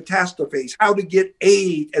national catastrophes, how to get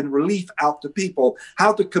aid and relief out to people,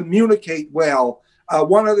 how to communicate well.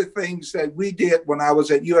 One of the things that we did when I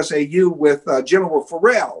was at USAU with General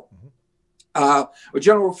Farrell,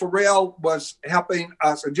 General Farrell was helping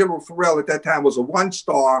us, and General Farrell at that time was a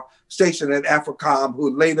 1-star stationed at AFRICOM,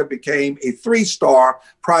 who later became a 3-star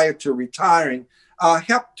prior to retiring,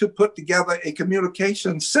 helped to put together a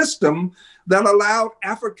communication system that allowed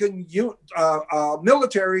African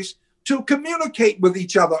militaries to communicate with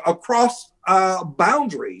each other across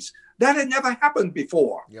boundaries. That had never happened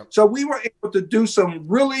before. Yep. So we were able to do some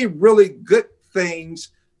really, really good things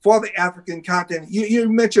for the African continent. You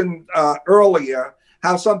mentioned earlier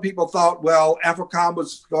how some people thought, well, AFRICOM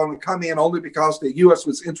was going to come in only because the U.S.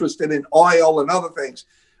 was interested in oil and other things.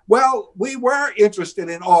 Well, we were interested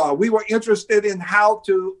in oil. We were interested in how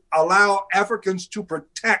to allow Africans to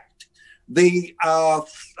protect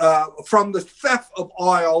from the theft of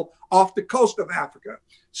oil off the coast of Africa.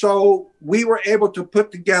 So we were able to put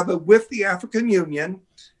together with the African Union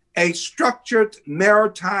a structured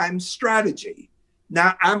maritime strategy.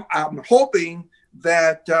 Now, I'm hoping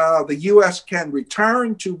that the U.S. can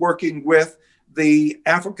return to working with the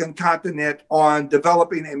African continent on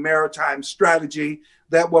developing a maritime strategy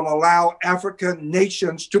that will allow African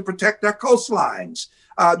nations to protect their coastlines,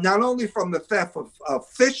 not only from the theft of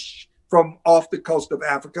fish from off the coast of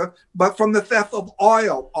Africa, but from the theft of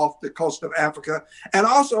oil off the coast of Africa, and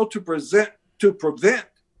also to prevent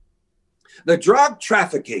the drug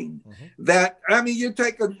trafficking that, I mean, you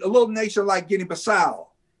take a little nation like Guinea-Bissau,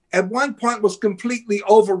 at one point was completely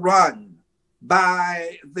overrun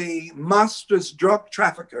by the monstrous drug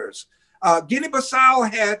traffickers.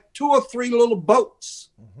 Guinea-Bissau had 2 or 3 little boats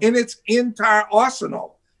in its entire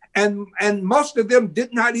arsenal, and most of them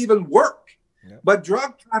did not even work. Yep. But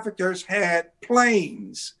drug traffickers had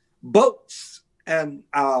planes, boats, and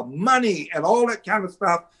money, and all that kind of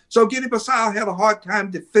stuff. So Guinea-Bissau had a hard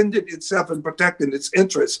time defending itself and protecting its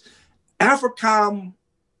interests. AFRICOM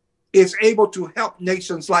is able to help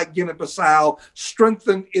nations like Guinea-Bissau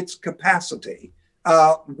strengthen its capacity,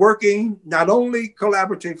 working not only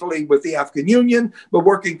collaboratively with the African Union, but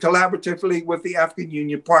working collaboratively with the African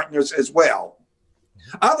Union partners as well.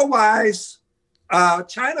 Otherwise,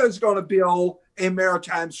 China is going to build a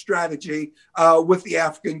maritime strategy with the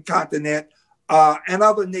African continent, and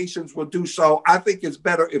other nations will do so. I think it's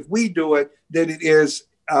better if we do it than it is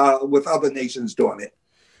with other nations doing it.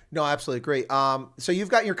 No, absolutely great. So you've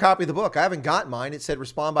got your copy of the book. I haven't gotten mine. It said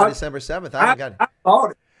respond by December 7th. I haven't got it. I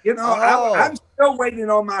bought it. You know, I'm still waiting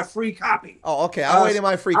on my free copy. Oh, okay. I'm waiting on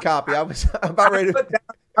my free copy. I was about ready to put down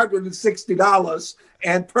 $160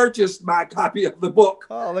 and purchased my copy of the book.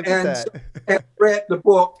 Oh, look at that. And read the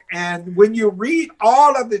book. And when you read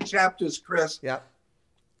all of the chapters, Chris,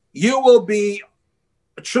 you will be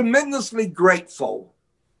tremendously grateful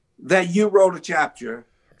that you wrote a chapter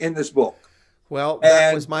in this book. Well,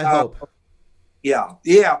 that was my hope. Yeah.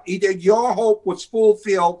 Your hope was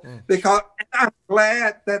fulfilled because I'm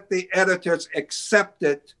glad that the editors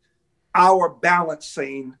accepted our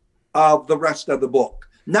balancing of the rest of the book.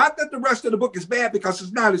 Not that the rest of the book is bad, because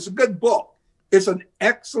it's not. It's a good book. It's an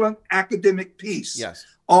excellent academic piece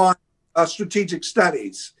on strategic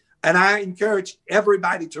studies. And I encourage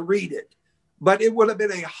everybody to read it. But it would have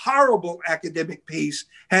been a horrible academic piece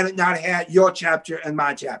had it not had your chapter and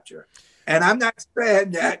my chapter. And I'm not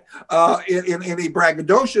saying that in a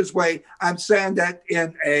braggadocious way. I'm saying that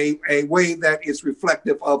in a way that is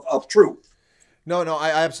reflective of truth. No,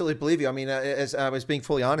 I absolutely believe you. I mean, as I was being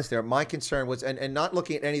fully honest there, my concern was, and not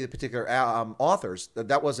looking at any of the particular authors,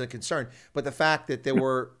 that wasn't a concern, but the fact that there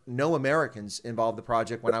were no Americans involved in the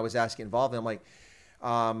project when I was asking involved. I'm like,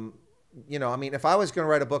 you know, I mean, if I was going to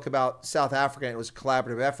write a book about South Africa and it was a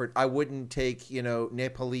collaborative effort, I wouldn't take, you know,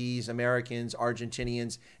 Nepalese, Americans,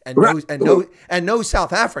 Argentinians, and no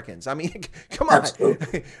South Africans. I mean, come on.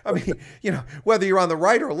 I mean, you know, whether you're on the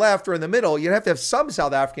right or left or in the middle, you have to have some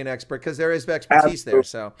South African expert, because there is expertise there.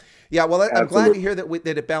 So, yeah, well, I'm glad to hear that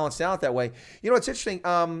it balanced out that way. You know, it's interesting.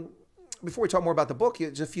 Before we talk more about the book,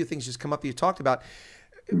 there's a few things just come up that you talked about.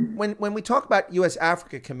 When we talk about US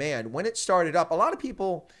Africa Command, when it started up, a lot of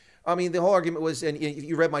people, I mean, the whole argument was, and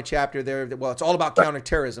you read my chapter there, that, well, it's all about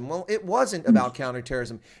counterterrorism. Well, it wasn't about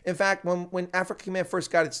counterterrorism. In fact, when Africa Command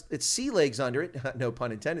first got its sea legs under it, no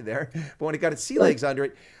pun intended there, but when it got its sea legs under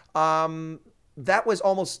it, that was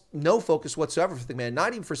almost no focus whatsoever for the command,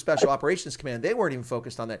 not even for Special Operations Command. They weren't even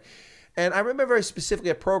focused on that. And I remember very specifically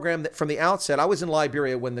a program that from the outset, I was in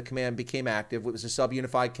Liberia when the command became active. It was a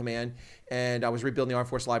sub-unified command, and I was rebuilding the Armed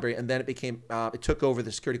Forces Library, and then it took over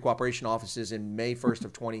the Security Cooperation Offices in May 1st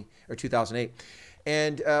of 2008.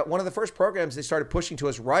 And one of the first programs they started pushing to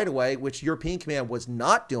us right away, which European Command was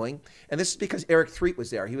not doing, and this is because Eric Threet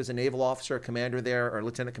was there. He was a naval officer, a commander there, or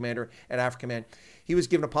lieutenant commander at Africa Command. He was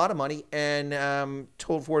given a pot of money and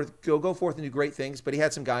told forth, go forth and do great things, but he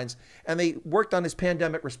had some guidance. And they worked on this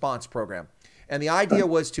pandemic response program. And the idea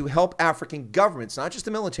was to help African governments, not just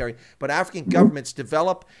the military, but African governments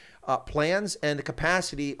develop plans and the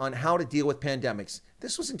capacity on how to deal with pandemics.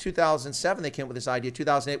 This was in 2007. They came up with this idea.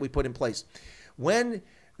 2008, we put in place. When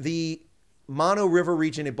the Mono River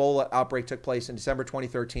region Ebola outbreak took place in December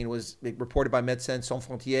 2013, was reported by Médecins Sans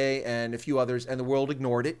Frontières and a few others, and the world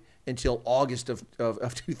ignored it until August of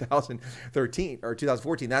 2013 or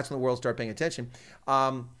 2014. That's when the world started paying attention.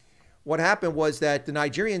 What happened was that the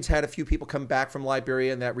Nigerians had a few people come back from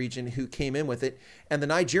Liberia and that region who came in with it, and the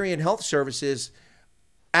Nigerian health services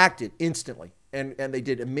acted instantly. And they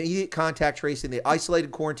did immediate contact tracing. They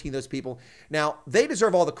isolated, quarantined those people. Now, they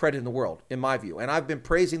deserve all the credit in the world, in my view. And I've been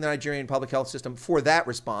praising the Nigerian public health system for that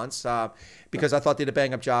response because I thought they did a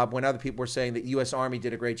bang-up job when other people were saying that U.S. Army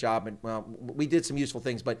did a great job. And, well, we did some useful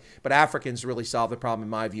things, but Africans really solved the problem, in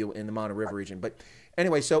my view, in the Mono River region. But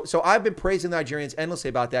anyway, so I've been praising the Nigerians endlessly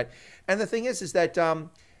about that. And the thing is that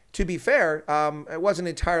to be fair, it wasn't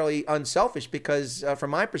entirely unselfish because from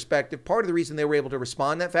my perspective, part of the reason they were able to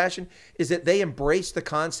respond in that fashion is that they embraced the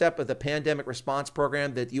concept of the pandemic response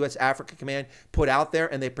program that US Africa Command put out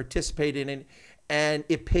there, and they participated in it. And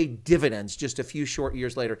it paid dividends just a few short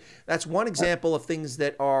years later. That's one example of things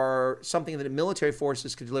that are something that the military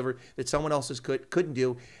forces could deliver that someone else's couldn't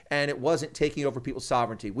do, and it wasn't taking over people's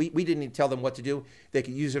sovereignty. We didn't even tell them what to do. They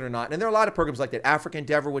could use it or not. And there are a lot of programs like that. Africa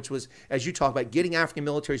Endeavor, which was, as you talk about, getting African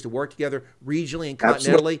militaries to work together regionally and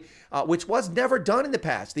continentally, which was never done in the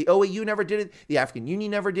past. The OAU never did it. The African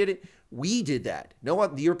Union never did it. We did that. No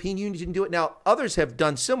one, the European Union didn't do it. Now, others have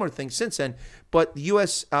done similar things since then, but the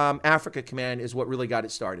U.S. Africa Command is what really got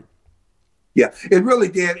it started. Yeah, it really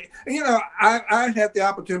did. You know, I had the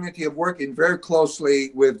opportunity of working very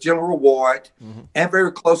closely with General Ward and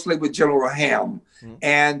very closely with General Ham.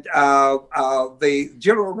 And the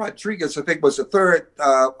General Rodriguez, I think, was the third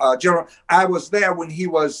general. I was there when he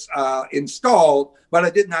was installed, but I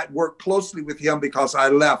did not work closely with him because I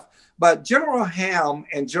left. But General Ham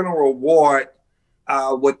and General Ward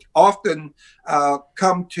would often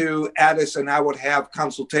come to Addis, and I would have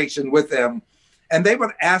consultation with them. And they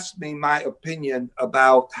would ask me my opinion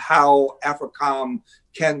about how AFRICOM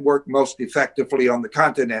can work most effectively on the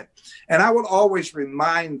continent. And I would always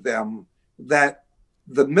remind them that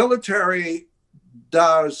the military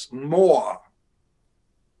does more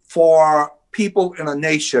for people in a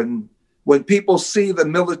nation when people see the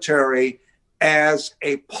military as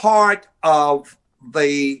a part of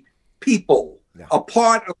the people, a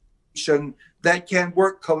part of the nation that can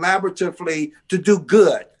work collaboratively to do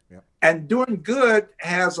good. And doing good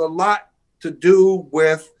has a lot to do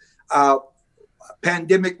with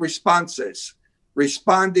pandemic responses,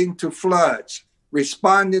 responding to floods,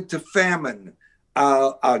 responding to famine,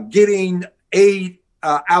 getting aid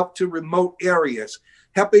out to remote areas,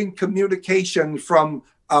 helping communication from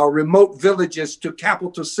remote villages to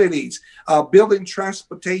capital cities, building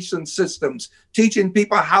transportation systems, teaching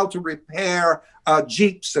people how to repair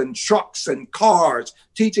Jeeps and trucks and cars,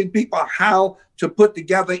 teaching people how to put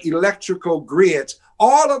together electrical grids.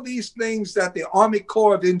 All of these things that the Army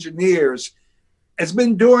Corps of Engineers has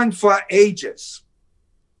been doing for ages.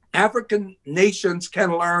 African nations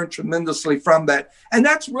can learn tremendously from that. And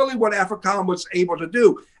that's really what AFRICOM was able to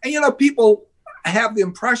do. And, you know, people have the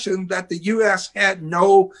impression that the U.S. had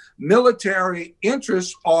no military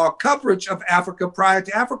interest or coverage of Africa prior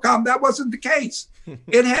to AFRICOM. That wasn't the case.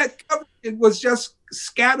 It had coverage. It was just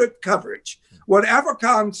scattered coverage. What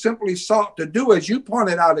AFRICOM simply sought to do, as you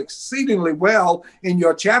pointed out exceedingly well in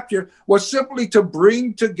your chapter, was simply to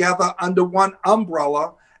bring together under one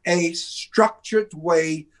umbrella a structured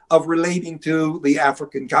way of relating to the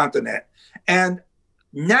African continent. And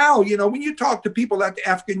now, you know, when you talk to people at the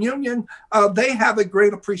African Union, they have a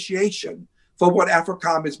great appreciation for what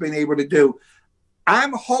AFRICOM has been able to do.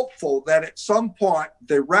 I'm hopeful that at some point,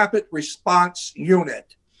 the Rapid Response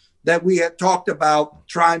Unit that we had talked about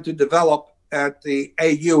trying to develop at the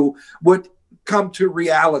AU would come to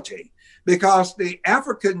reality, because the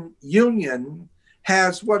African Union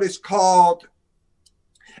has what is called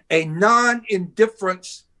a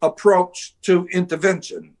non-indifference approach to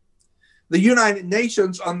intervention. The United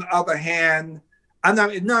Nations, on the other hand,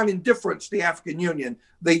 non-indifference, the African Union.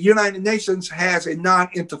 The United Nations has a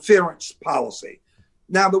non-interference policy.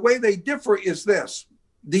 Now, the way they differ is this.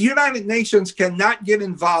 The United Nations cannot get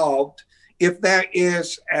involved if there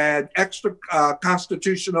is an extra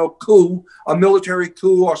constitutional coup, a military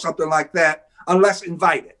coup or something like that, unless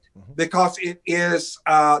invited, because it is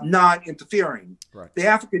non-interfering. Right. The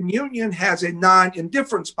African Union has a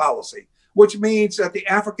non-indifference policy, which means that the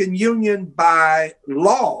African Union, by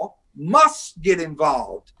law, must get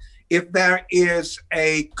involved if there is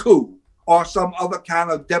a coup or some other kind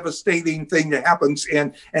of devastating thing that happens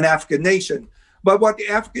in an African nation. But what the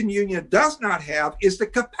African Union does not have is the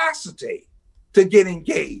capacity to get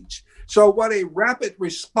engaged. So what a rapid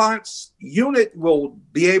response unit will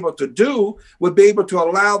be able to do would be able to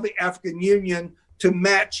allow the African Union to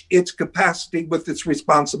match its capacity with its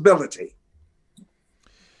responsibility.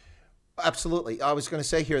 Absolutely. I was going to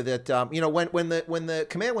say here that when the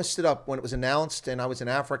command was stood up, when it was announced, and I was in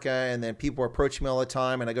Africa, and then people were approaching me all the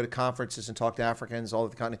time, and I go to conferences and talk to Africans all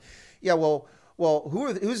over the continent. Yeah, well,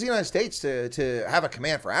 who's the United States to have a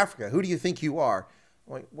command for Africa? Who do you think you are?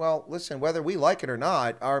 Well, listen, whether we like it or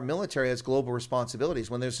not, our military has global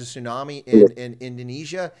responsibilities. When there's a tsunami in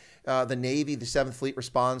Indonesia, the Navy, the 7th Fleet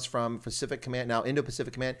responds from Pacific Command, now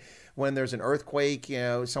Indo-Pacific Command. When there's an earthquake,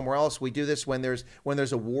 somewhere else, we do this. When there's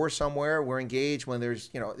a war somewhere, we're engaged. When there's,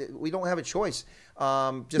 we don't have a choice.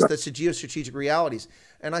 Just that's the geostrategic realities.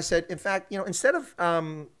 And I said, in fact, instead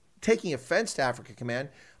of taking offense to Africa Command,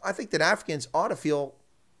 I think that Africans ought to feel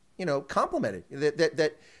complimented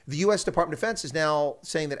that the U.S. Department of Defense is now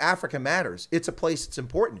saying that Africa matters. It's a place that's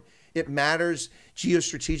important. It matters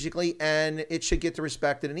geostrategically, and it should get the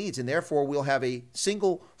respect that it needs. And therefore, we'll have a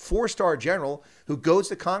single 4-star general who goes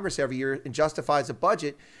to Congress every year and justifies a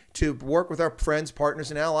budget to work with our friends,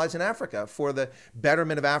 partners, and allies in Africa for the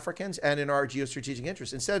betterment of Africans and in our geostrategic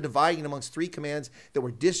interests. Instead of dividing amongst 3 commands that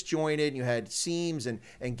were disjointed, and you had seams and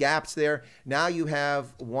gaps there, now you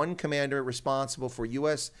have one commander responsible for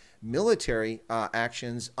U.S. military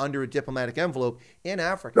actions under a diplomatic envelope in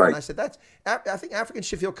Africa. Right. And I said, I think Africans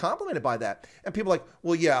should feel complimented by that. And people are like,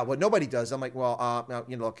 well, yeah, well, nobody does. I'm like, well,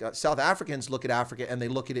 look, South Africans look at Africa and they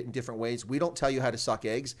look at it in different ways. We don't tell you how to suck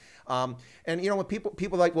eggs. And when people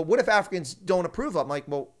are like, well, what if Africans don't approve? I'm like,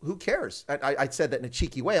 well, who cares? I said that in a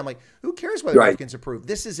cheeky way. I'm like, who cares whether Africans approve?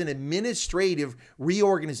 This is an administrative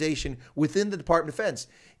reorganization within the Department of Defense.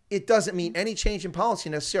 It doesn't mean any change in policy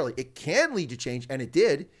necessarily. It can lead to change, and it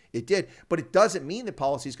did, but it doesn't mean that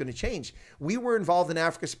policy is going to change. We were involved in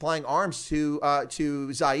Africa supplying arms to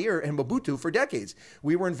Zaire and Mobutu for decades.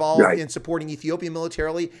 We were involved in supporting Ethiopia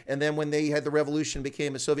militarily, and then when they had the revolution,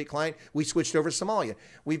 became a Soviet client, we switched over to Somalia.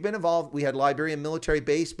 We've been involved. We had Liberian military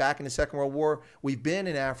base back in the Second World War. We've been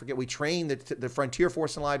in Africa. We trained the frontier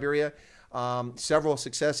force in Liberia. Several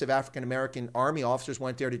successive African-American Army officers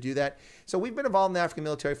went there to do that. So we've been involved in the African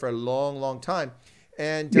military for a long, long time.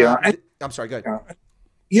 And I'm sorry, go ahead.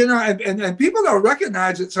 And people don't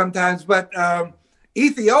recognize it sometimes, but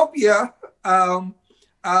Ethiopia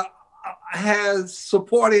has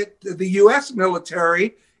supported the U.S.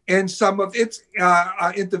 military in some of its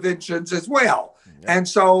interventions as well. Yeah. And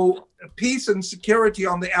so peace and security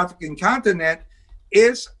on the African continent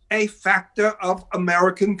is a factor of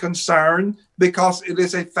American concern because it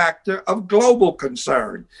is a factor of global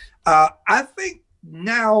concern. I think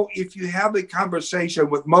now if you have a conversation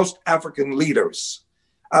with most African leaders,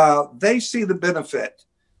 they see the benefit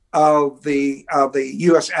of the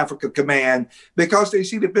US Africa Command because they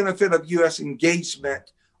see the benefit of US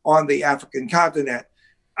engagement on the African continent.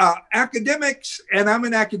 Academics, and I'm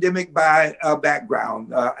an academic by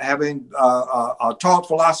background, having taught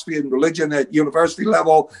philosophy and religion at university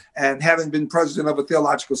level and having been president of a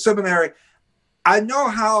theological seminary, I know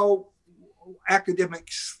how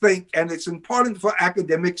academics think, and it's important for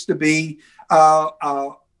academics to be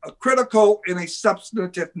critical in a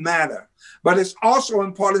substantive manner. But it's also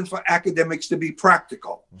important for academics to be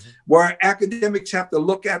practical, where academics have to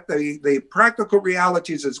look at the practical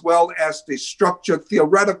realities as well as the structured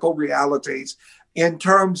theoretical realities in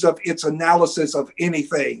terms of its analysis of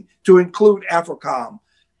anything, to include AFRICOM.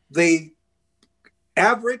 The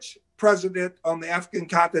average president on the African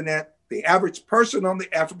continent, the average person on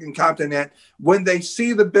the African continent, when they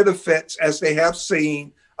see the benefits, as they have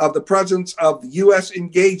seen, of the presence of U.S.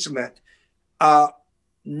 engagement,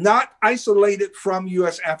 not isolated from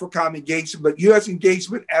U.S. AFRICOM engagement, but U.S.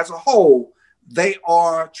 engagement as a whole, they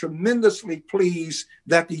are tremendously pleased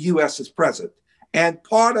that the U.S. is present. And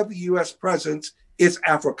part of the U.S. presence is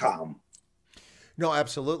AFRICOM. No,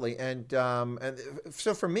 absolutely. And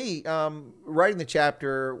so for me, writing the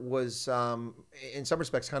chapter was, in some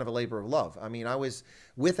respects, kind of a labor of love. I mean, I was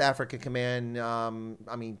with Africa Command,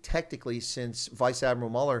 I mean, technically since Vice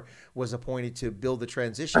Admiral Mueller was appointed to build the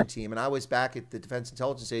transition team. And I was back at the Defense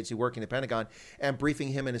Intelligence Agency working at the Pentagon and briefing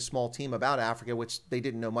him and a small team about Africa, which they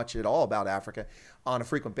didn't know much at all about Africa, on a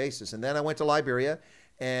frequent basis. And then I went to Liberia.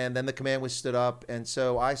 And then the command was stood up. And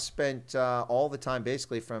so I spent all the time,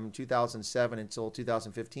 basically from 2007 until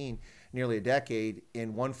 2015, nearly a decade,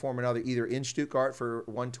 in one form or another, either in Stuttgart for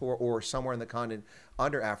one tour or somewhere in the continent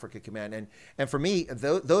under Africa Command. And for me,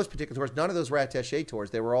 those particular tours, none of those were attaché tours.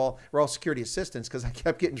 They were all security assistants, because I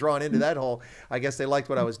kept getting drawn into that hole. I guess they liked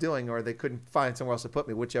what I was doing, or they couldn't find somewhere else to put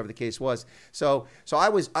me, whichever the case was. So I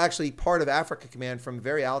was actually part of Africa Command from the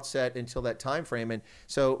very outset until that time frame. And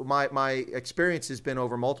so my experience has been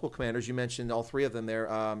over multiple commanders. You mentioned all three of them there.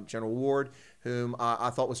 General Ward, whom I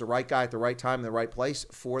thought was the right guy at the right time in the right place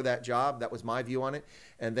for that job. That was my view on it.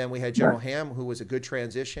 And then we had General Ham, who was a good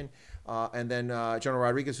transition. And then General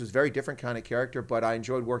Rodriguez was a very different kind of character, but I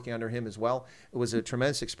enjoyed working under him as well. It was a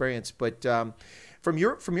tremendous experience. But from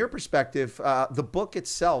your perspective, the book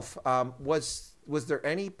itself, was there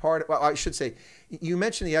any part? Well, I should say, you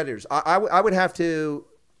mentioned the editors. I would have to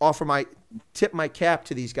tip my cap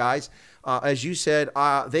to these guys. As you said,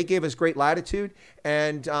 they gave us great latitude,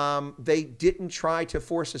 and they didn't try to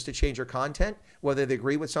force us to change our content, whether they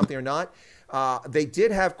agree with something or not. They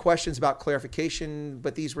did have questions about clarification,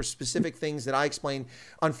 but these were specific things that I explained.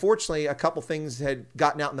 Unfortunately, a couple things had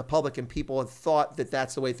gotten out in the public, and people had thought that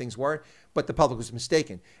that's the way things were, but the public was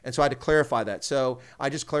mistaken. And so I had to clarify that. So I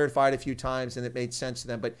just clarified a few times, and it made sense to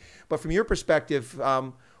them. But from your perspective,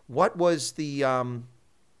 what was the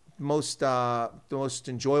most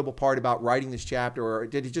enjoyable part about writing this chapter? Or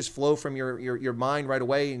did it just flow from your mind right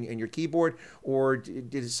away and your keyboard, or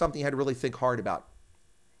did it something you had to really think hard about?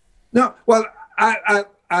 No, well, I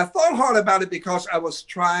thought hard about it because I was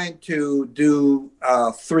trying to do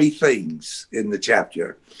three things in the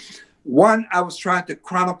chapter. One, I was trying to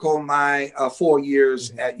chronicle my 4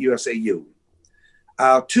 years at USAU.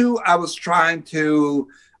 Two, I was trying to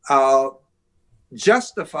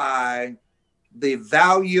justify the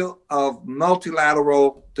value of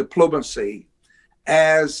multilateral diplomacy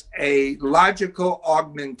as a logical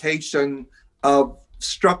augmentation of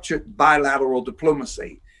structured bilateral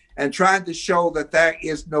diplomacy, and trying to show that there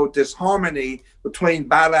is no disharmony between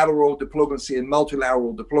bilateral diplomacy and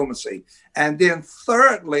multilateral diplomacy. And then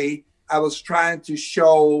thirdly, I was trying to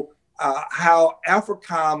show how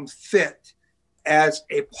AFRICOM fit as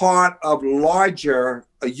a part of larger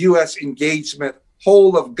U.S. engagement,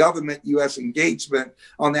 whole of government U.S. engagement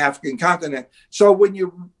on the African continent. So when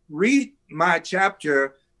you read my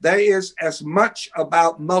chapter, there is as much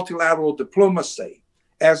about multilateral diplomacy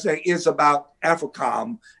as there is about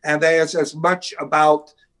AFRICOM, and there is as much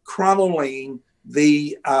about chronicling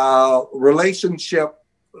the relationship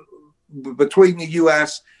between the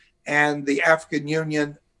U.S. and the African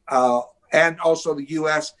Union, and also the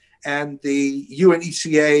U.S. and the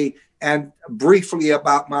UNECA, and briefly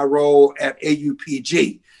about my role at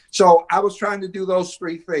AUPG. So I was trying to do those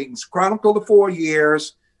three things: chronicle the 4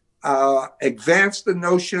 years, advance the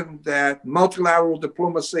notion that multilateral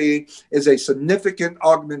diplomacy is a significant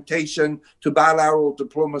augmentation to bilateral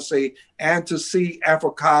diplomacy, and to see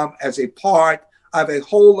AFRICOM as a part of a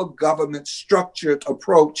whole of government structured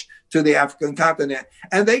approach to the African continent.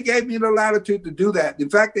 And they gave me the latitude to do that. In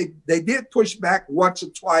fact, they did push back once or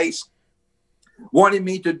twice, wanting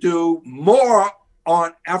me to do more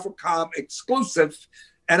on AFRICOM exclusive.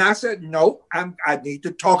 And I said, no, I need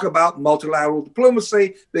to talk about multilateral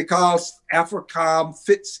diplomacy because AFRICOM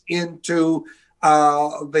fits into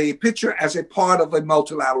the picture as a part of a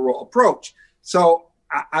multilateral approach. So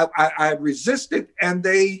I resisted, and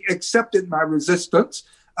they accepted my resistance.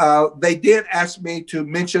 They did ask me to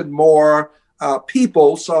mention more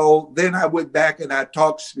people. So then I went back and I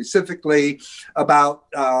talked specifically about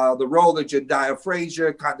the role of Jedediah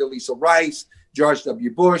Frazier, Condoleezza Rice, George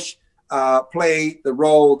W. Bush, played the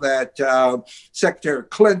role that Secretary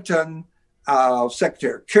Clinton,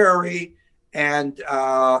 Secretary Kerry, and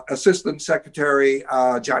Assistant Secretary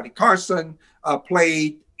Johnny Carson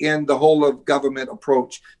played in the whole of government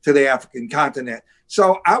approach to the African continent.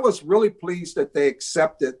 So I was really pleased that they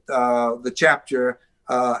accepted the chapter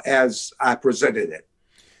as I presented it.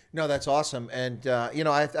 No, that's awesome. And,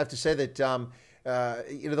 I have to say that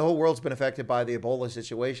the whole world's been affected by the Ebola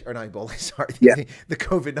situation, or not Ebola, sorry, Yeah. the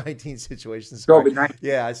COVID-19 situation. Sorry. COVID-19.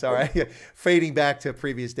 Yeah, sorry. Fading back to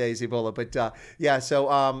previous days, Ebola. But yeah,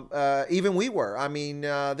 so even we were. I mean,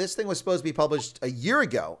 this thing was supposed to be published a year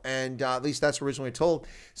ago, and at least that's originally told.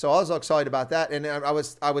 So I was all excited about that. And I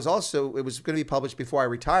was also, it was going to be published before I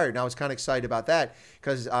retired, and I was kind of excited about that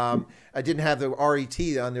because I didn't have the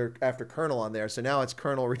RET on there after Colonel on there. So now it's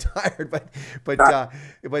Colonel retired. But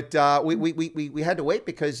we had to wait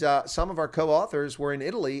because some of our co-authors were in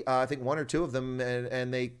Italy, I think one or two of them,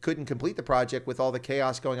 and they couldn't complete the project with all the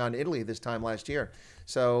chaos going on in Italy this time last year.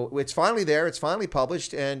 So it's finally there. It's finally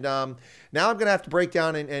published. And now I'm going to have to break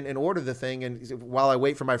down and order the thing and while I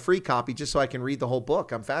wait for my free copy, just so I can read the whole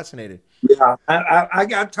book. I'm fascinated. Yeah, I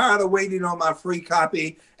got tired of waiting on my free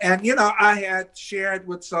copy. And, I had shared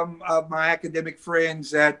with some of my academic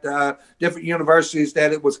friends at different universities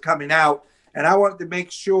that it was coming out. And I wanted to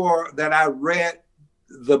make sure that I read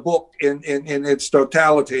the book in its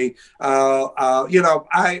totality.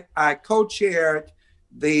 I co-chaired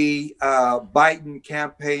the Biden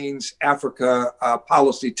campaign's Africa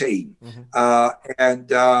policy team.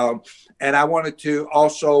 Mm-hmm. And I wanted to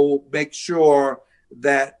also make sure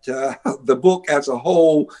that the book as a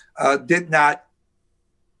whole did not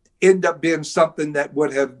end up being something that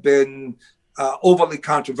would have been overly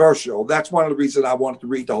controversial. That's one of the reasons I wanted to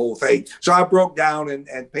read the whole thing. So I broke down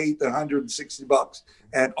and paid the $160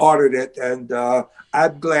 and ordered it. And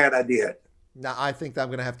I'm glad I did. Now, I think that I'm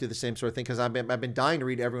going to have to do the same sort of thing because I've been dying to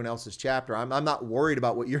read everyone else's chapter. I'm not worried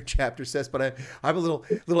about what your chapter says, but I'm a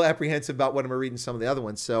little apprehensive about what I'm reading some of the other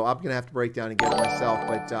ones. So I'm going to have to break down and get it myself.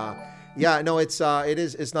 But yeah, no, it's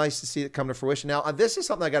nice to see it come to fruition. Now, this is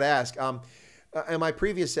something I got to ask. In my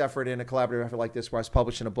previous effort, in a collaborative effort like this, where I was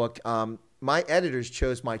publishing a book, my editors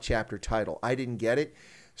chose my chapter title. I didn't get it.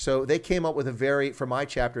 So they came up with for my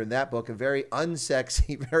chapter in that book, a very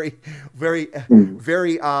unsexy, very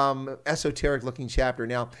esoteric looking chapter.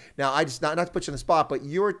 Now I just not to put you on the spot, but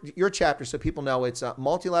your chapter, so people know, it's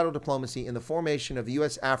multilateral diplomacy in the formation of the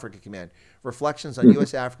US Africa Command, reflections on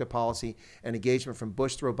US Africa policy and engagement from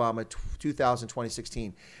Bush through Obama,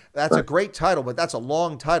 2016. That's a great title, but that's a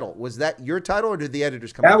long title. Was that your title, or did the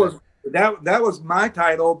editors come up with that? That was my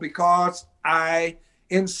title because I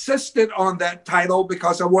insisted on that title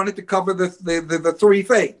because I wanted to cover the three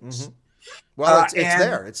things. Mm-hmm. Well, it's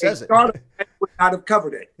there. It says it. I would not have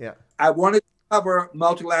covered it. Yeah. I wanted to cover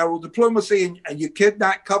multilateral diplomacy, and you could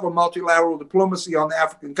not cover multilateral diplomacy on the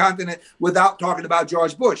African continent without talking about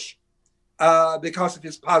George Bush because of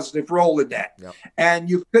his positive role in that. Yep. And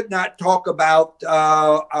you could not talk about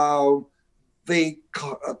the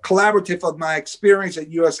collaborative of my experience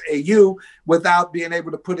at USAU without being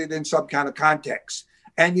able to put it in some kind of context.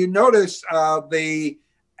 And you notice the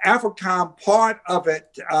AFRICOM part of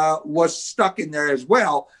it was stuck in there as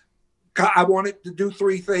well. I wanted to do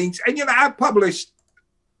three things. And, I've published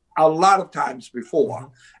a lot of times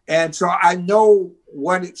before. And so I know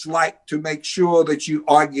what it's like to make sure that you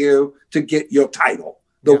argue to get your title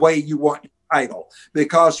the way you want your title,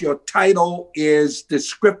 because your title is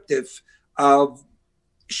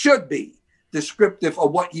should be descriptive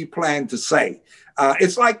of what you plan to say.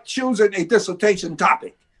 It's like choosing a dissertation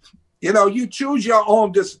topic. You choose your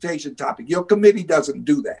own dissertation topic. Your committee doesn't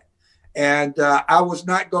do that. And I was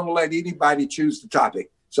not going to let anybody choose the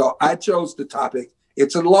topic. So I chose the topic.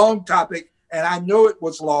 It's a long topic, and I know it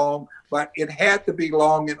was long, but it had to be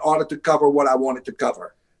long in order to cover what I wanted to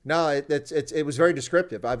cover. No, it was very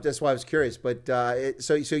descriptive. That's why I was curious. But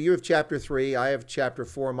so you have chapter 3. I have chapter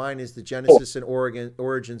 4. Mine is the genesis and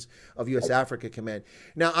origins of US Africa Command.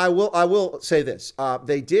 Now, I will say this.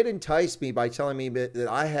 They did entice me by telling me that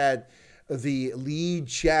I had the lead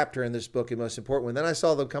chapter in this book, and most important one. Then I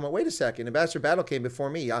saw them come up. Wait a second, Ambassador Battle came before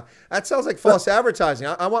me. That sounds like false advertising.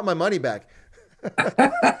 I want my money back.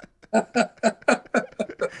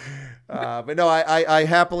 But no, I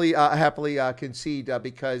happily concede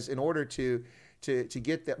because in order to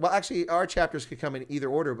get that, well, actually, our chapters could come in either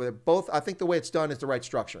order, but both, I think the way it's done is the right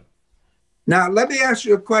structure. Now, let me ask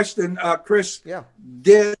you a question, Chris. Yeah.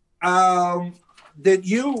 Did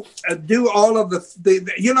you do all of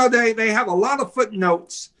they have a lot of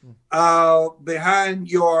footnotes behind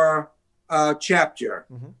your chapter.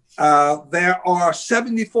 Mm-hmm. There are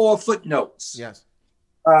 74 footnotes. Yes.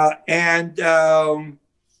 And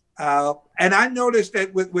I noticed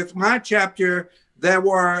that with my chapter, there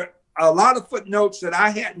were a lot of footnotes that I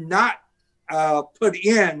had not put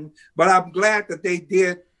in, but I'm glad that they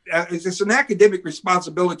did. It's an academic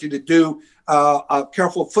responsibility to do a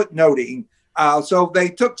careful footnoting. So they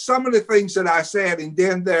took some of the things that I said, and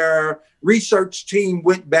then their research team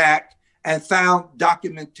went back and found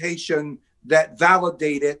documentation that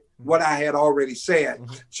validated what I had already said.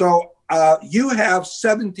 So you have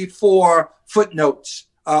 74 footnotes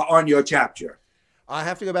on your chapter. I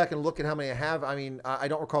have to go back and look at how many I have. I mean, I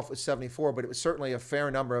don't recall if it was 74, but it was certainly a fair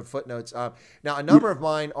number of footnotes. Now, a number of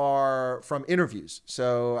mine are from interviews,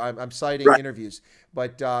 so I'm citing interviews.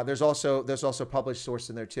 But there's also published source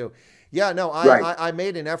in there too. Yeah, no, I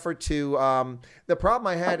made an effort to. The problem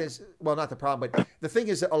I had is, well, not the problem, but the thing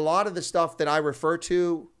is that a lot of the stuff that I refer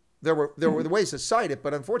to, there were ways to cite it,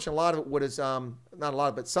 but unfortunately, a lot of it was not a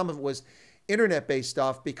lot, but some of it was internet-based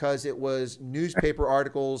stuff because it was newspaper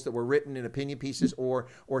articles that were written in opinion pieces or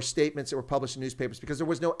statements that were published in newspapers because there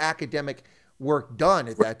was no academic work done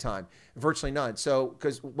at that time, virtually none. So,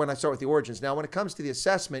 because when I start with the origins, now when it comes to the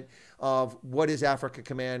assessment of what is Africa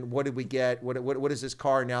Command, what did we get, what is this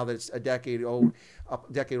car now that it's a decade old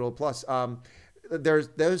plus,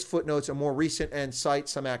 those footnotes are more recent and cite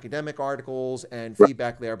some academic articles and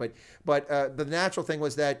feedback there. But the natural thing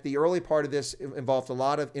was that the early part of this involved a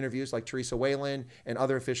lot of interviews, like Teresa Whalen and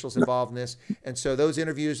other officials involved in this. And so those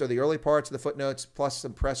interviews are the early parts of the footnotes, plus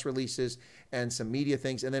some press releases and some media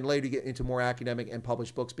things. And then later you get into more academic and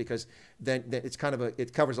published books because then it's kind of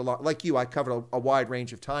it covers a lot. Like you, I covered a wide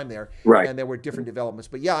range of time there. And there were different developments.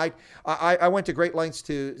 But yeah, I went to great lengths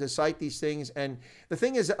to cite these things. And the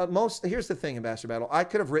thing is, here's the thing, Ambassador Battle. I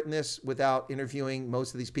could have written this without interviewing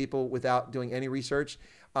most of these people, without doing any research.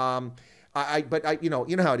 But you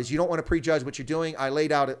know how it is. You don't want to prejudge what you're doing. I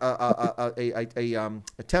laid out a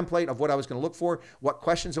template of what I was going to look for, what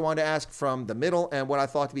questions I wanted to ask from the middle, and what I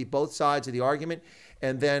thought to be both sides of the argument.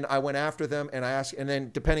 And then I went after them and I asked, and then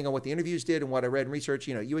depending on what the interviews did and what I read and research,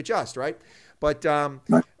 you adjust, right? But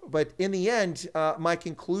in the end, my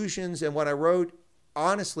conclusions and what I wrote,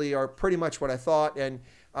 honestly, are pretty much what I thought. And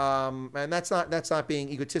that's not being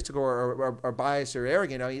egotistical or biased or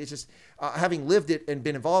arrogant. It's just having lived it and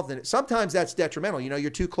been involved in it. Sometimes that's detrimental. You're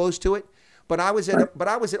too close to it. But I was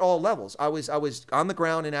at all levels. I was on the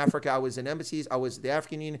ground in Africa. I was in embassies. I was the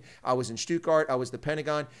African Union. I was in Stuttgart. I was the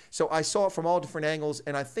Pentagon. So I saw it from all different angles,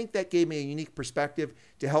 and I think that gave me a unique perspective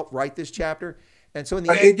to help write this chapter. And so in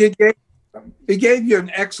the end, it gave you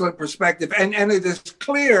an excellent perspective, and it is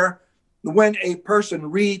clear when a person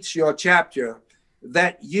reads your chapter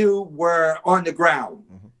that you were on the ground,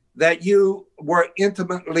 that you were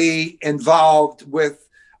intimately involved with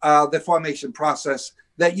the formation process,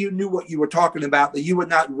 that you knew what you were talking about, that you were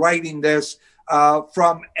not writing this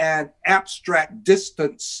from an abstract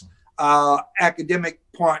distance academic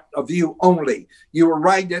point of view only. You were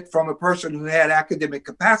writing it from a person who had academic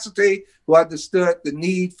capacity, who understood the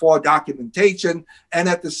need for documentation, and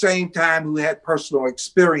at the same time who had personal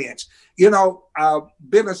experience. Being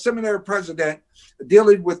a seminary president,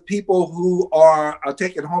 dealing with people who are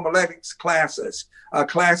taking homiletics classes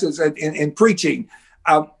in preaching,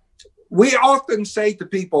 we often say to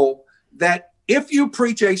people that if you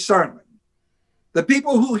preach a sermon, the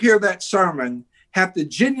people who hear that sermon have to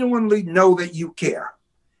genuinely know that you care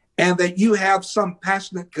and that you have some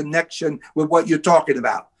passionate connection with what you're talking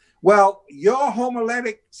about. Well, your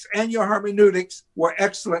homiletics and your hermeneutics were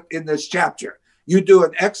excellent in this chapter. You do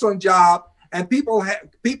an excellent job, and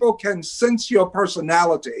people can sense your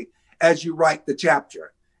personality as you write the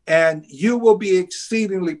chapter, and you will be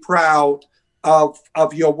exceedingly proud of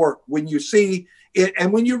your work when you see it.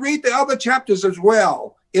 And when you read the other chapters as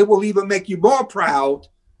well, it will even make you more proud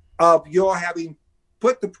of your having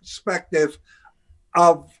put the perspective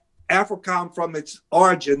of AFRICOM from its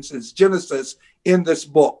origins, its genesis, in this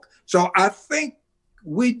book. So I think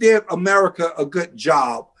we did America a good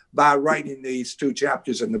job by writing these two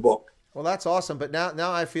chapters in the book. Well, that's awesome. But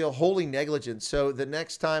now I feel wholly negligent. So the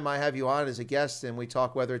next time I have you on as a guest and we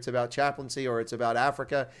talk, whether it's about chaplaincy or it's about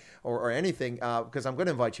Africa or anything, because I'm going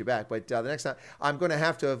to invite you back. But the next time I'm going to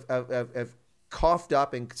have have coughed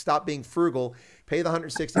up and stop being frugal, pay the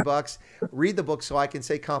 $160, read the book so I can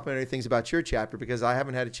say complimentary things about your chapter, because I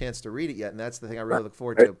haven't had a chance to read it yet. And that's the thing I really look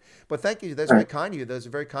forward to. But thank you. That's very kind of you. Those are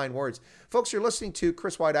very kind words. Folks, you're listening to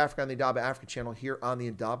Chris Wyatt Africa on the Indaba Africa channel here on the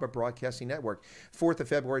Indaba Broadcasting Network. 4th of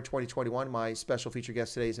February, 2021. My special featured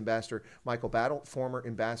guest today is Ambassador Michael Battle, former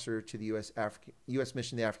ambassador to the U.S.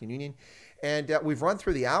 Mission to the African Union. And we've run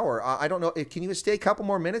through the hour. I don't know. Can you stay a couple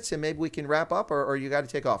more minutes and maybe we can wrap up, or you got to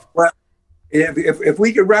take off? Well, if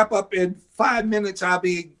we could wrap up in 5 minutes, I'll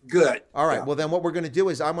be good. All right. Yeah. Well, then what we're going to do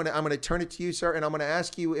is I'm going to turn it to you, sir, and I'm going to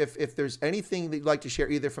ask you if there's anything that you'd like to share,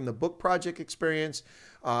 either from the book project experience,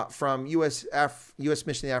 from U.S.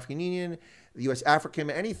 Mission to the African Union, the U.S.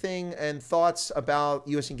 AFRICOM, anything, and thoughts about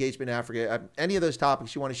U.S. engagement in Africa, any of those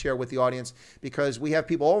topics you want to share with the audience, because we have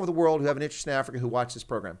people all over the world who have an interest in Africa who watch this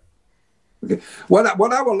program. Okay. What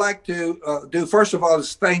I would like to do, first of all,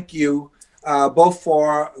 is thank you both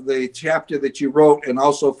for the chapter that you wrote and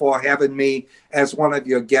also for having me as one of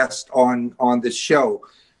your guests on this show.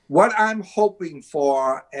 What I'm hoping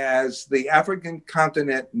for as the African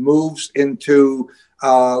continent moves into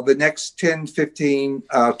the next 10, 15,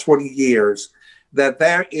 20 years, that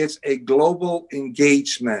there is a global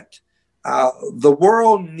engagement. The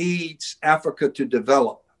world needs Africa to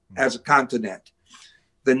develop as a continent.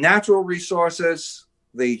 The natural resources,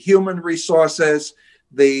 the human resources,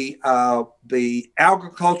 the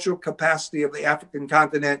agricultural capacity of the African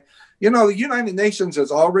continent. You know, the United Nations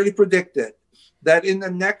has already predicted that in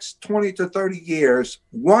the next 20 to 30 years,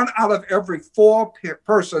 1 out of every 4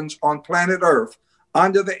 persons on planet Earth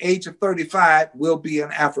under the age of 35 will be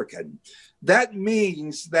an African. That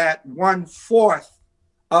means that 1/4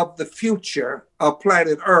 of the future of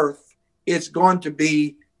planet Earth is going to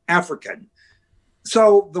be African.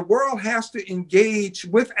 So the world has to engage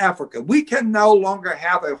with Africa. We can no longer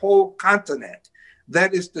have a whole continent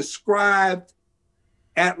that is described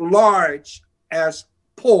at large as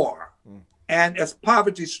poor and as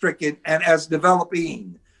poverty stricken and as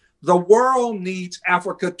developing. The world needs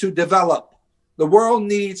Africa to develop. The world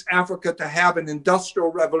needs Africa to have an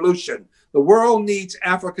industrial revolution. The world needs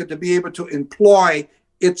Africa to be able to employ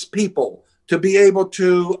its people, to be able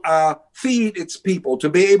to feed its people, to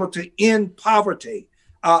be able to end poverty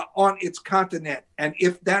on its continent. And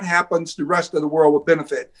if that happens, the rest of the world will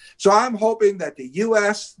benefit. So I'm hoping that the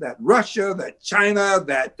US, that Russia, that China,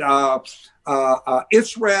 that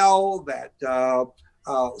Israel, that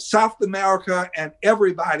South America, and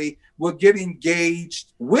everybody will get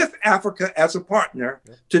engaged with Africa as a partner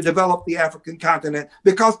to develop the African continent,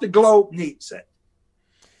 because the globe needs it.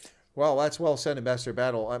 Well, that's well said, Ambassador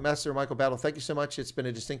Battle. Ambassador Michael Battle, thank you so much. It's been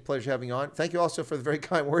a distinct pleasure having you on. Thank you also for the very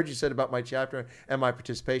kind words you said about my chapter and my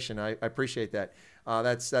participation. I appreciate that.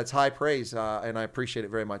 That's high praise, and I appreciate it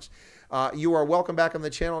very much. You are welcome back on the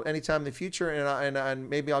channel anytime in the future, and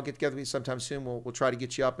maybe I'll get together with you sometime soon. We'll try to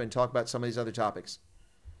get you up and talk about some of these other topics.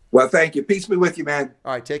 Well, thank you. Peace be with you, man.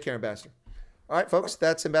 All right, take care, Ambassador. All right, folks,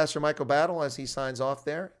 that's Ambassador Michael Battle as he signs off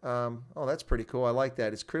there. Oh, that's pretty cool. I like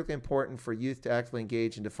that. It's critically important for youth to actively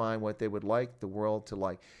engage and define what they would like the world to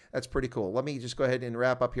like. That's pretty cool. Let me just go ahead and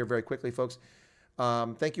wrap up here very quickly, folks.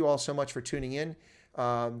 Thank you all so much for tuning in.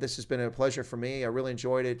 This has been a pleasure for me. I really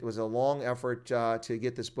enjoyed it. It was a long effort to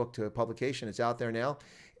get this book to publication. It's out there now.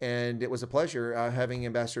 And it was a pleasure having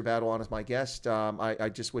Ambassador Battle on as my guest. I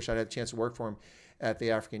just wish I had a chance to work for him at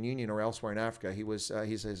the African Union or elsewhere in Africa. He's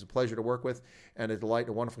a pleasure to work with and a delight,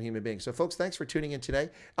 a wonderful human being. So, folks, thanks for tuning in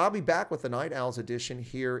today. I'll be back with the Night Owls edition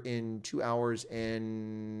here in 2 hours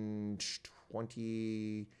and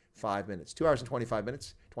 25 minutes. 2 hours and 25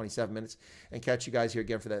 minutes, 27 minutes, and catch you guys here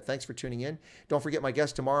again for that. Thanks for tuning in. Don't forget, my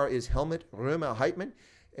guest tomorrow is Helmut Römer-Heitmann,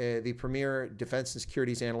 the premier defense and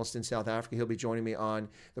securities analyst in South Africa. He'll be joining me on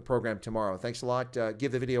the program tomorrow. Thanks a lot.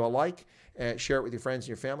 Give the video a like, share it with your friends and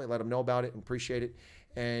your family. Let them know about it and appreciate it.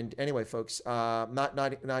 And anyway, folks, not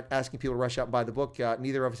asking people to rush out and buy the book.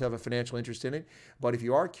 Neither of us have a financial interest in it. But if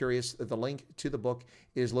you are curious, the link to the book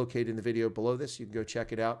is located in the video below this. You can go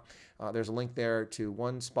check it out. There's a link there to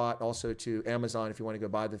one spot, also to Amazon if you want to go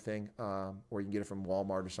buy the thing, or you can get it from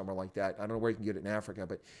Walmart or somewhere like that. I don't know where you can get it in Africa,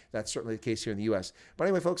 but that's certainly the case here in the U.S. But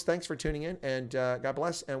anyway, folks, thanks for tuning in, and God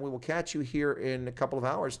bless. And we will catch you here in a couple of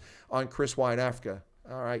hours on Chris Wyatt Africa.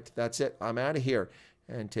 All right, that's it. I'm out of here,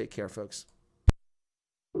 and take care, folks.